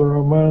know whether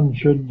a man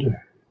should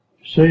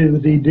say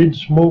that he did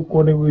smoke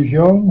when he was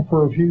young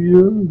for a few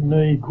years and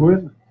then he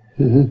quit.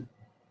 There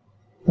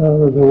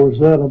was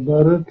that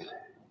about it.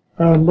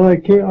 And I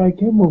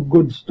came of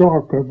good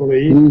stock, I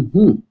believe.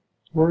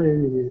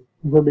 Very,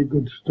 very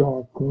good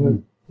stock.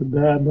 The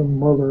dad and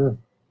mother,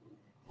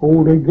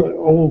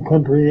 old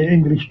country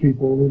English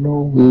people, you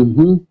know.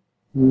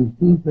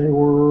 They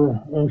were,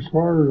 as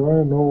far as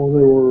I know,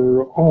 they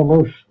were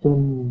honest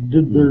and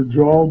did their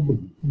job.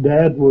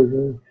 Dad was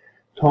a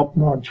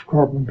top-notch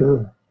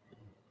carpenter.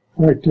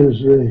 Fact is,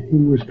 he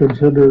was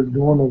considered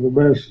one of the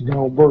best in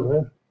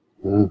Alberta.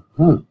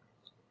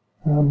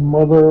 And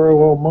mother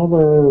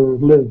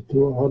lived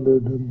to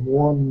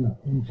 101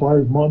 in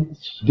 5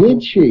 months.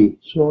 Did she?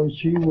 So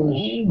she was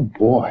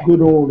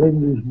good old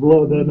English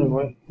blood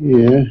anyway.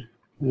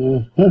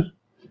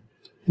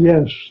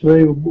 Yes,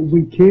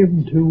 we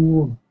came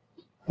to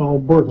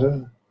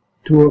Alberta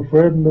to a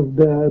friend of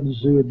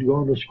Dad's who had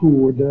gone to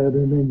school with Dad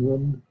in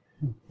England.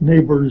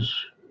 Neighbors,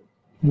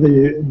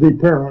 the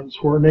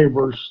parents were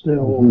neighbors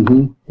still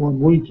when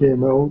we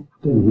came out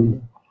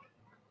in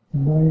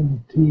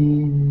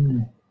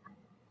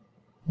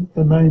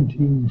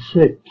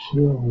 1906.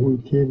 We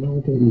came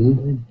out in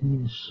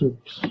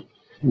 1906.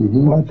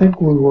 I think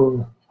we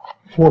were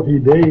 40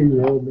 days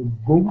on the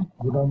boat,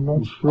 but I'm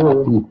not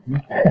sure.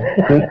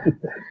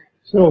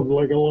 Sounds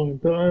like a long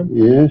time.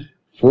 Yes,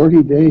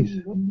 40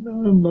 days.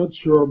 I'm not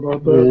sure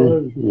about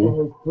that.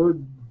 I've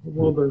heard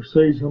Mother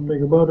say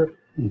something about it.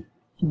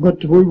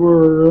 But we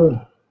were,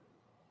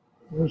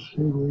 let's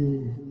see,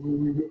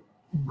 we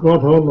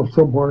got on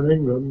somewhere in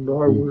England.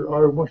 I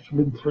must have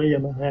been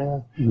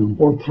 3.5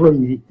 or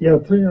 3. Yeah,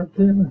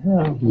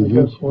 3.5, I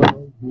guess,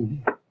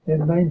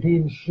 in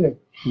 1906.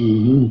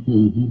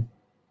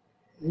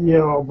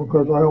 Yeah,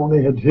 because I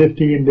only had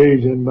 15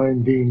 days in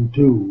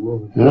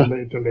 1902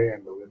 to the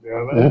end of it.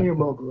 Yeah, that's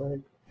about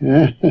right.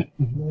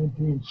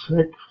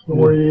 1906,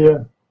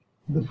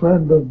 the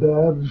friend of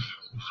Dad's,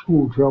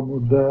 school chum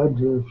of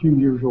Dad's, a few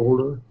years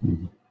older,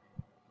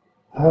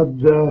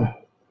 had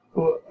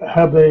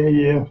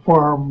a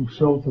farm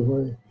south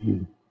of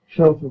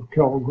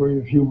Calgary,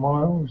 a few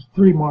miles,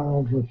 3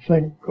 miles, I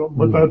think,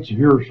 but that's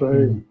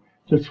hearsay,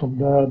 just from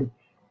Dad.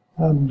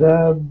 And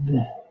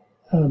Dad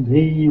and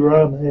he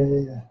ran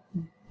a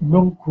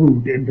milk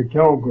route into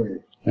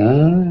Calgary.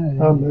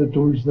 And it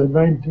was the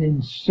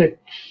 1906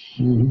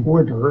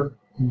 winter,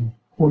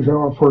 was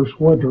our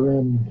first winter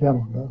in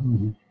Canada.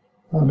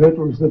 And it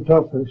was the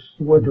toughest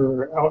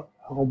winter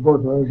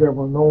Alberta has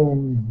ever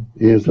known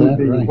to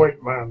the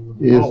white man.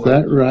 Is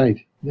that right?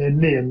 The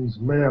Indians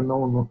may have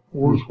known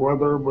worse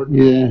weather, but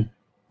it's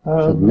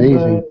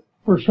amazing.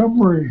 For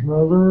some reason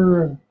or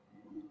other,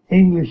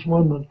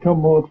 Englishmen that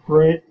come out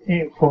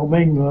from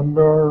England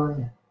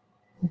are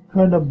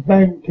kind of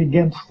banked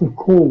against the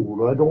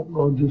cold. I don't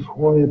know just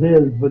why it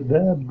is, but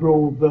Dad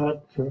drove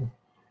that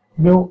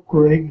milk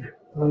rig,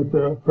 a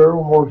pair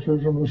of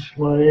horses and a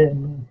sleigh,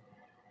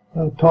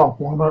 a top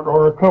on it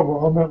or a cover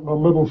on it and a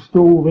little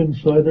stove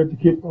inside it to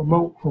keep the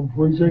milk from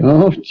freezing.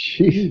 Oh,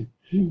 jeez.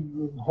 He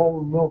would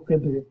haul milk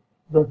into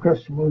the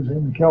customers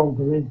in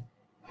Calgary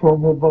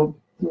from about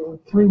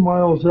 3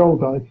 miles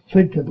out, I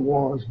think it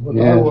was, but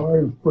Yeah. I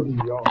was pretty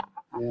young.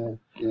 Yeah,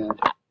 yeah.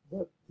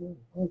 But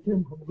I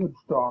came from good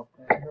stock.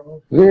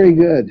 Very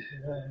good.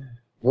 Yeah.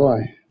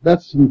 Boy,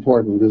 that's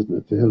important, isn't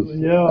it? To have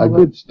Yeah, a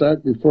good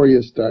start before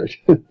you start,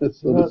 so to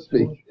That's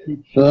speak.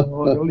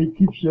 what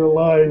keeps you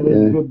alive Yeah.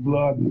 in good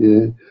blood.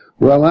 Yeah.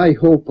 Well, I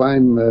hope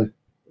I'm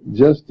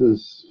just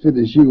as fit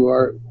as you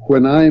are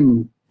when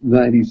I'm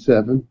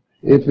 97,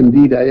 if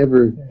indeed I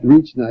ever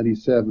reach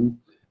 97.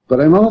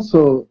 But I'm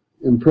also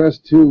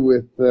impressed, too,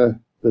 with the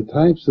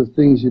types of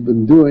things you've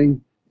been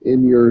doing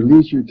in your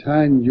leisure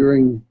time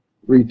during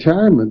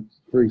retirement.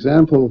 For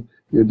example,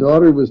 your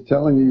daughter was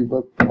telling me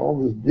about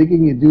all this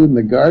digging you do in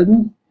the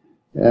garden,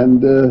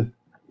 and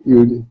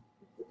you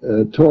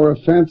tore a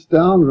fence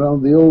down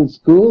around the old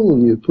school,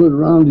 and you put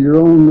around your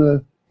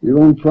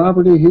own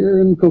property here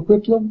in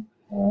Coquitlam.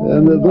 Oh,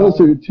 And yeah. those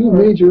are two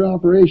major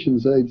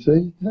operations, I'd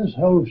say. This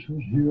house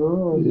is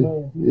here,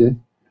 and Yeah.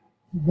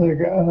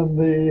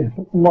 the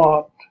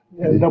lot,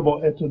 Yeah.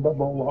 it's a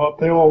double lot.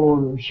 They all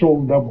were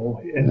sold double.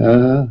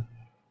 Uh-huh.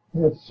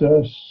 It's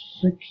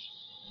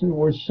it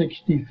was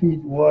 60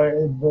 feet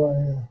wide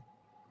by,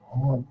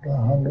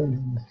 100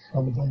 and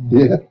something.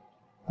 Yeah.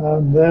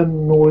 And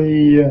then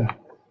we,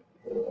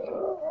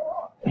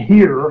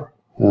 here,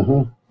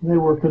 Uh-huh. they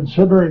were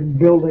considering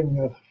building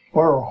a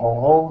fire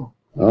hall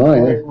Oh,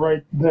 yeah.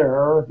 right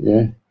there,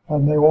 Yeah.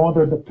 and they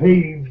wanted a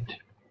paved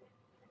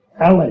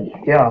alley.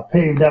 Yeah,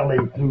 paved alley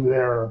through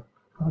there.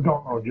 I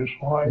don't know just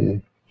why. Yeah.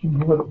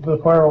 But the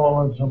fire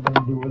hall had something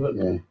to do with it.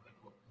 Yeah.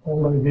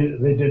 Only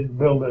they didn't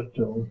build it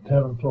till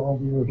 10 or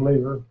 12 years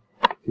later.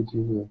 Could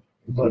you,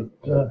 But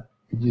could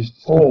you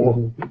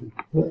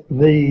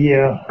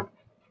the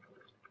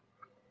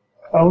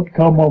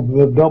outcome of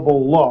the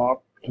double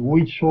lot,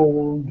 we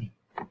sold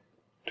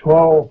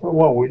 12,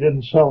 well, we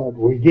didn't sell it.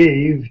 We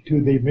gave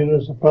to the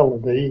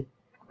municipality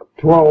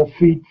 12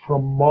 feet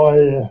from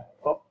my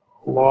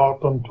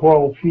lot and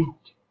 12 feet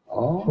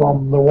Oh.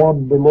 from the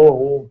one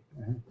below,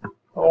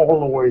 all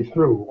the way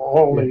through.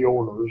 All the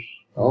owners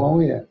Oh,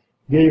 yeah.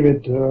 gave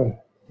it to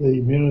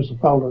the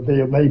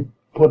municipality, and they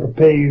put a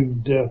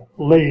paved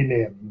lane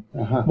in.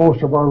 Uh-huh.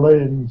 Most of our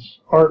lanes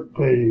aren't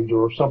paved,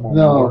 or some of them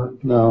No,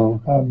 aren't.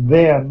 no. And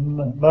then,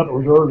 that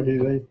was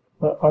early,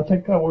 I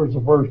think that was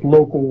the first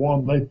local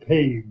one they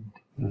paved.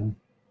 Mhm.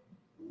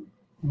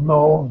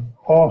 No,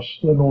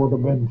 Austin would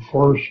have been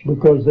first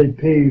because they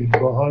paved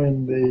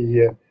behind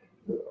the,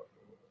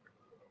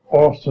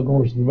 Austin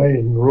was the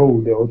main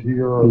road out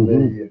here, and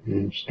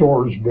the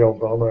stores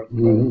built on it.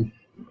 Mhm.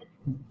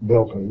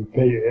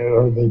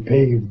 They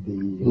paved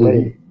the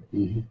lane.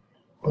 Mhm.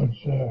 But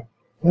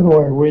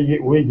anyway,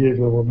 we gave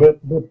them a bit.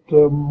 But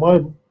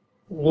my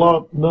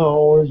lot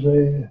now is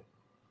a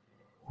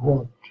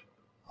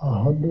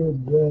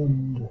 100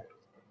 and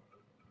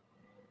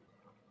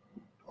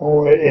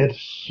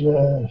it's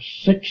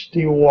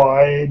 60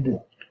 wide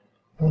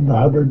and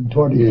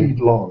 120 feet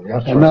long.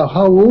 That's And now,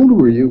 how old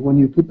were you when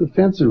you put the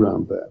fence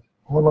around that?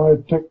 When I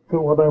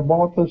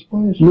bought this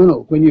place.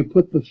 No, when you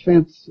put the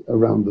fence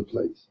around the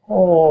place.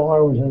 Oh, I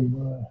was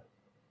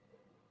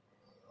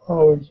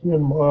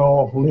in my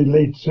awfully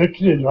late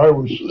 60s. I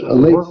was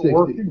Late 60s.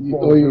 working.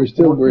 Oh, you were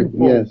still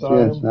working. Yes,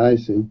 full-time. yes, I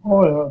see.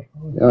 Oh, yeah.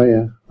 Oh,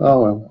 yeah.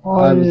 Oh, well.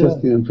 I was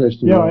just the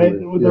impression. Yeah,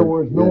 you were- there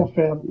was no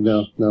fence.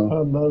 No.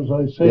 And as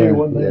I say,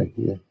 when they...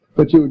 Yeah.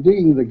 But you were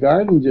digging the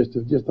garden just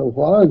a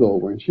while ago,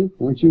 weren't you?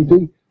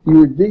 You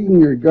were digging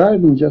your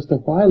garden just a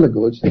while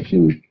ago. It's a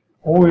few...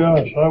 Oh,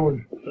 yes, I was...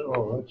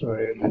 Oh, that's all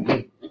right. I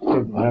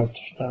didn't have to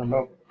stand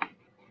up.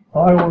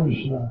 I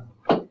was...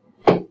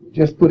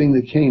 Just putting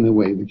the cane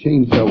away. The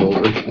cane fell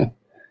over.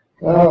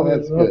 Oh,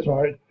 that's good. That's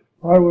right.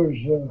 I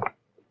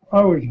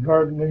was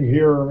gardening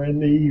here in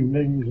the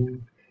evenings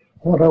and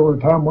whatever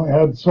time I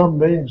had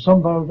Sunday.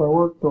 Sometimes I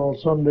worked all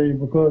Sunday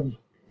because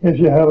if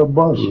you had a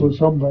bus with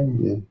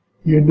something,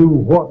 you knew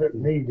what it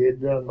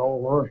needed, and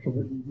all the rest of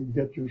it you could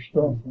get your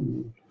stuff.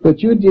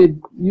 But you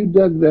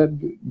dug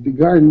the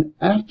garden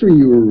after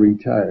you were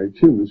retired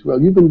too, as well.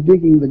 You've been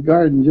digging the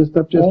garden just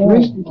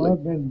recently.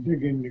 I've been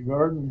digging the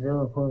garden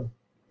here for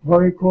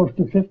very close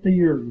to 50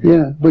 years.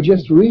 Yeah, but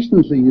just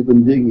recently you've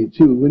been digging it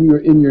too. When you were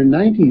in your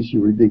 90s,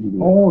 you were digging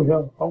it. Oh,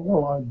 yeah.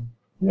 Well,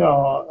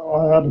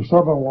 I had a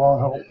son-in-law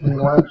help me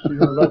last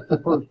year. That's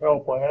the first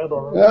help I had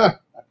on it.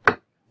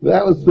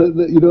 That was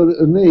that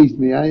amazed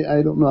me.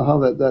 I don't know how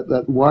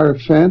that wire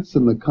fence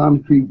and the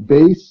concrete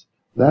base.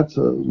 That's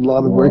a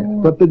lot of work.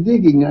 But the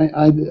digging,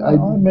 I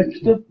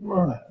mixed it.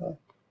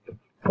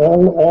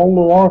 All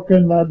the rock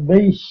in that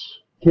base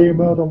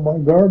came out of my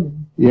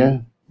garden. Yeah.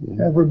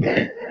 Every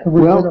bit of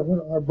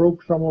it, I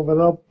broke some of it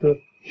up to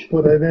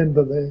put it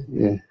into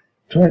the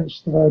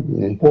trench that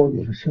I poured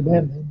the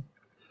cement in.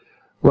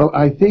 Well,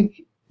 I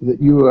think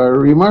that you are a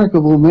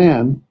remarkable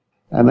man,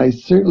 and I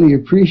certainly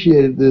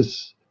appreciated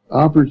this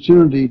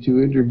opportunity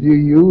to interview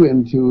you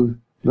and to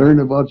learn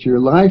about your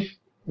life.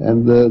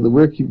 and the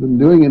work you've been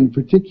doing, and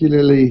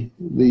particularly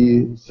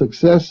the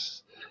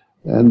success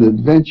and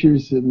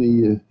adventures in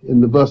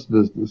the bus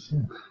business.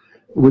 Yeah.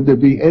 Would there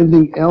be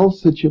anything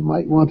else that you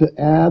might want to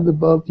add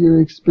about your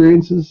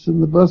experiences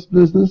in the bus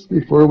business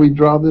before we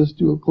draw this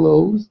to a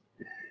close?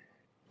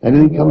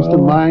 Anything comes to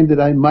mind that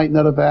I might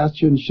not have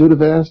asked you and should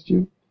have asked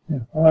you? Yeah.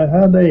 I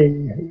had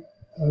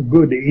a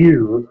good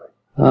ear.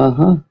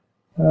 Uh-huh.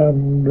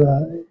 And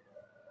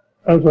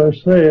as I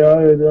say,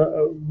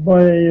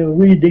 by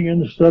reading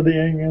and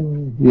studying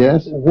and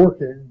Yes.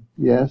 working,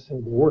 Yes.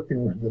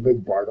 working was the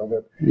big part of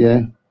it.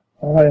 Yeah.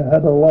 I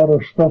had a lot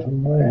of stuff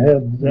in my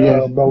head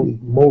Yes. about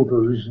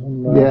motors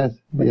and Yes.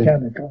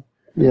 mechanical.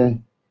 Yeah.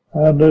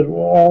 And it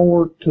all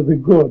worked to the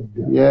good.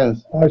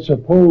 Yes. I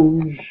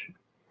suppose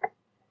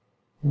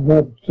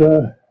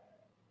that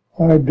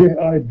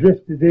I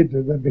drifted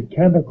into the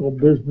mechanical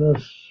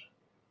business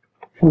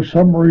for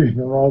some reason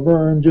or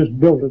other and just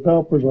built it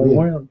up as I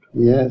went.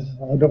 Yes.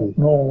 I don't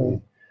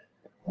know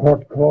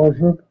what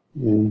caused it,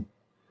 Yeah.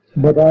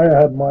 but I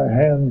had my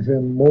hands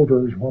in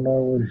motors when I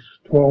was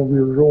 12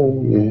 years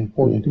old, Yeah.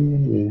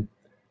 14. Yeah.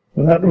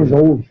 And that was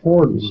old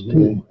Fords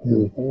too.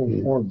 Yeah.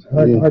 Old Fords.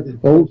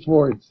 Old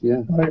Fords,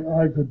 yeah.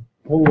 I could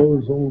pull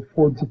those old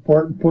Fords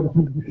apart and put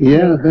them together.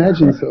 Yeah,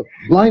 imagine so.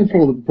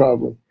 Blindfolded,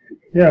 probably.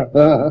 Yeah,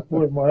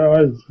 with my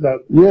eyes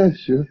shut. Yeah,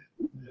 sure.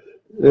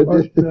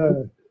 But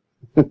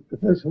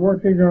this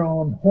working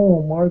around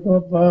home, I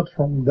got that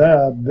from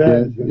Dad.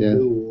 Dad could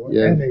do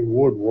any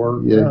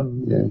woodwork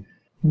and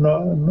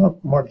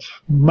not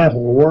much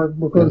metal work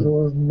because there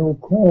was no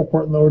call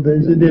for it in those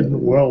days. They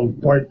didn't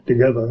weld pipe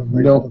together and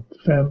make a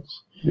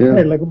fence. Yeah.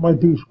 Hey, look at my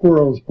two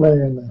squirrels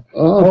playing there.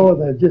 Oh,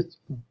 They're just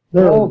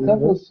there. A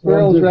couple of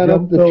squirrels right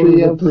up the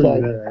tree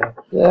outside.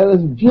 Yeah, it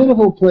was a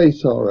beautiful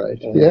place, all right.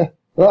 Yeah.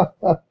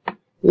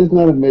 Isn't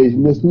that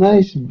amazing? This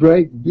nice,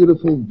 bright,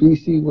 beautiful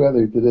BC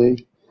weather today.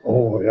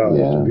 Oh, yeah,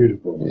 it's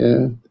beautiful.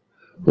 Yeah.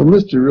 Well,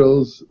 Mr.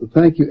 Rose,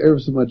 thank you ever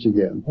so much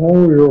again.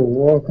 Oh, you're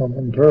welcome,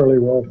 entirely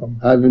welcome.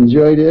 I've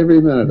enjoyed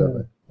every minute of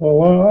it.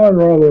 Well, I'd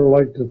rather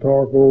like to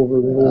talk over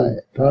the old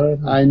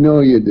times. I know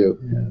you do.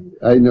 Yeah.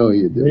 I know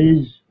you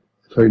do.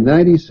 For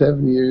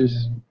 97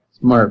 years,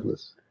 it's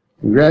marvelous.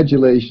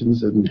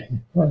 Congratulations. And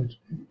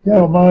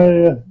yeah,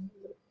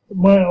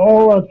 my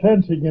all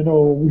attention,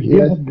 was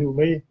given to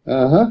me.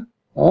 Uh-huh.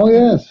 Oh,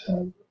 yes.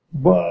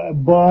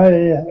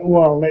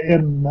 Well,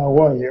 in a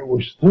way, it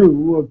was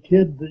through a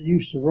kid that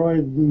used to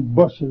ride the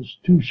buses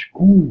to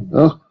school.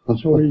 Oh.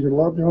 So he's a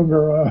lot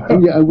younger.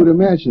 Yeah, I would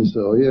imagine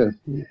so, yes.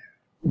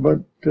 But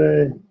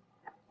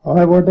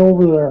I went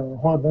over there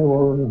when they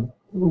were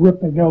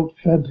ripping out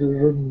fences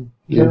and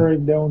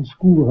tearing down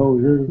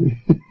schoolhouses.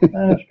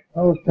 Asked,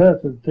 how's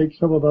Pat to take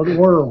some of that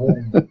wire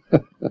home?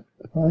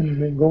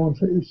 And then go and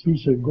see, she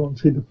said, go and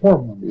see the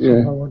foreman.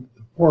 Yeah. So I went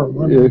to the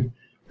foreman. Yeah.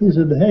 He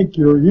said, Hank,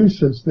 you're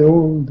Eustace, the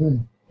old,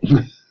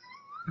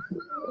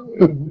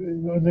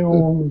 the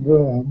old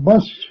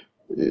bus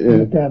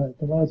mechanic.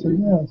 And I said,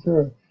 yeah,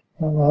 sure.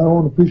 I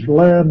own a piece of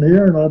land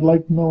here, and I'd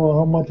like to know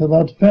how much of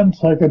that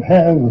fence I could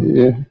have.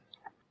 Yeah.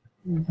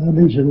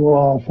 And he said, well,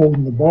 I'll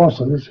phone the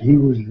bosses. He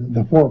was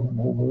the foreman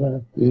over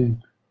there. Yeah.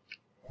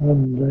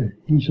 And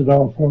he said,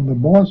 I'll phone the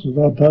bosses.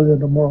 I'll tell you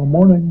tomorrow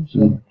morning.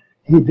 So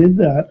he did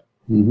that.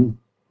 Mm-hmm.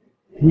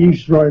 He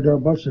used to ride our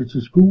buses to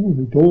school.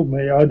 He told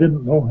me, I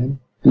didn't know him.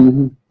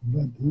 Mm-hmm.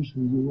 But he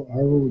said, I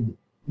rode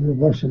your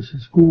buses to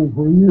school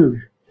for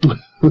years.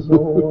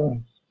 So,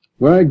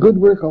 well, good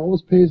work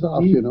always pays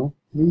off, He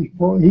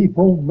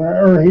phoned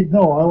back,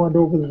 I went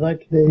over the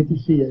next day to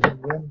see it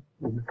again.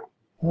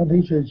 And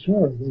he said,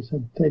 sure. They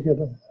said, take it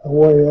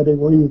away any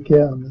way you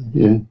can.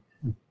 Yeah.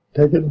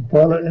 Take it and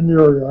pile it in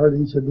your yard.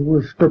 He said,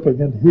 we're stripping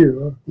it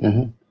here.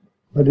 Uh-huh.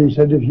 But he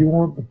said, if you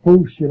want the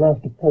posts, you'll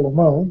have to pull them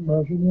out. And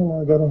I said, well,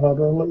 I got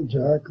another little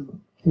jack,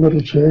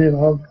 little chain,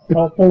 I'll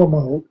pull them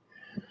out.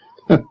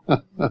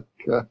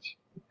 Gosh.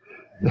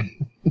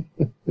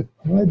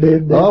 I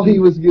did. All he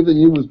was giving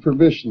you was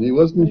permission. He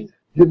wasn't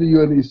giving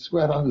you any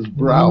sweat on his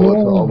brow at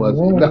all, was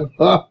he?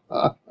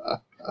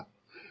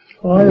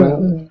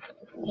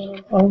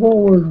 I've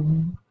always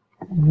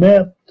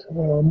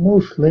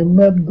mostly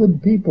met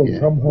good people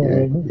somehow.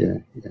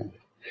 Yeah.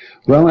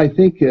 Well, I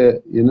think,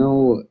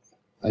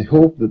 I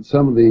hope that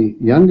some of the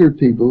younger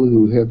people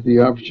who have the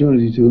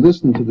opportunity to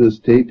listen to this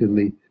tape in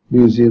the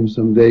museum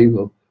someday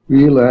will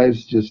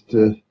realize just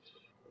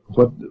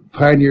what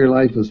pioneer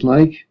life was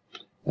like.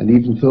 And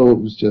even though it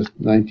was just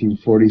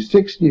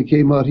 1946 when you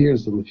came out here,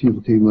 some of the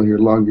people came out here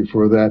long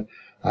before that,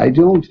 I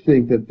don't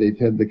think that they've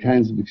had the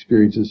kinds of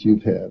experiences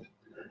you've had.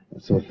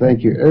 So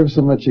thank you ever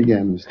so much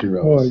again, Mr.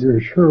 Rose. Oh, you're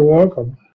sure welcome.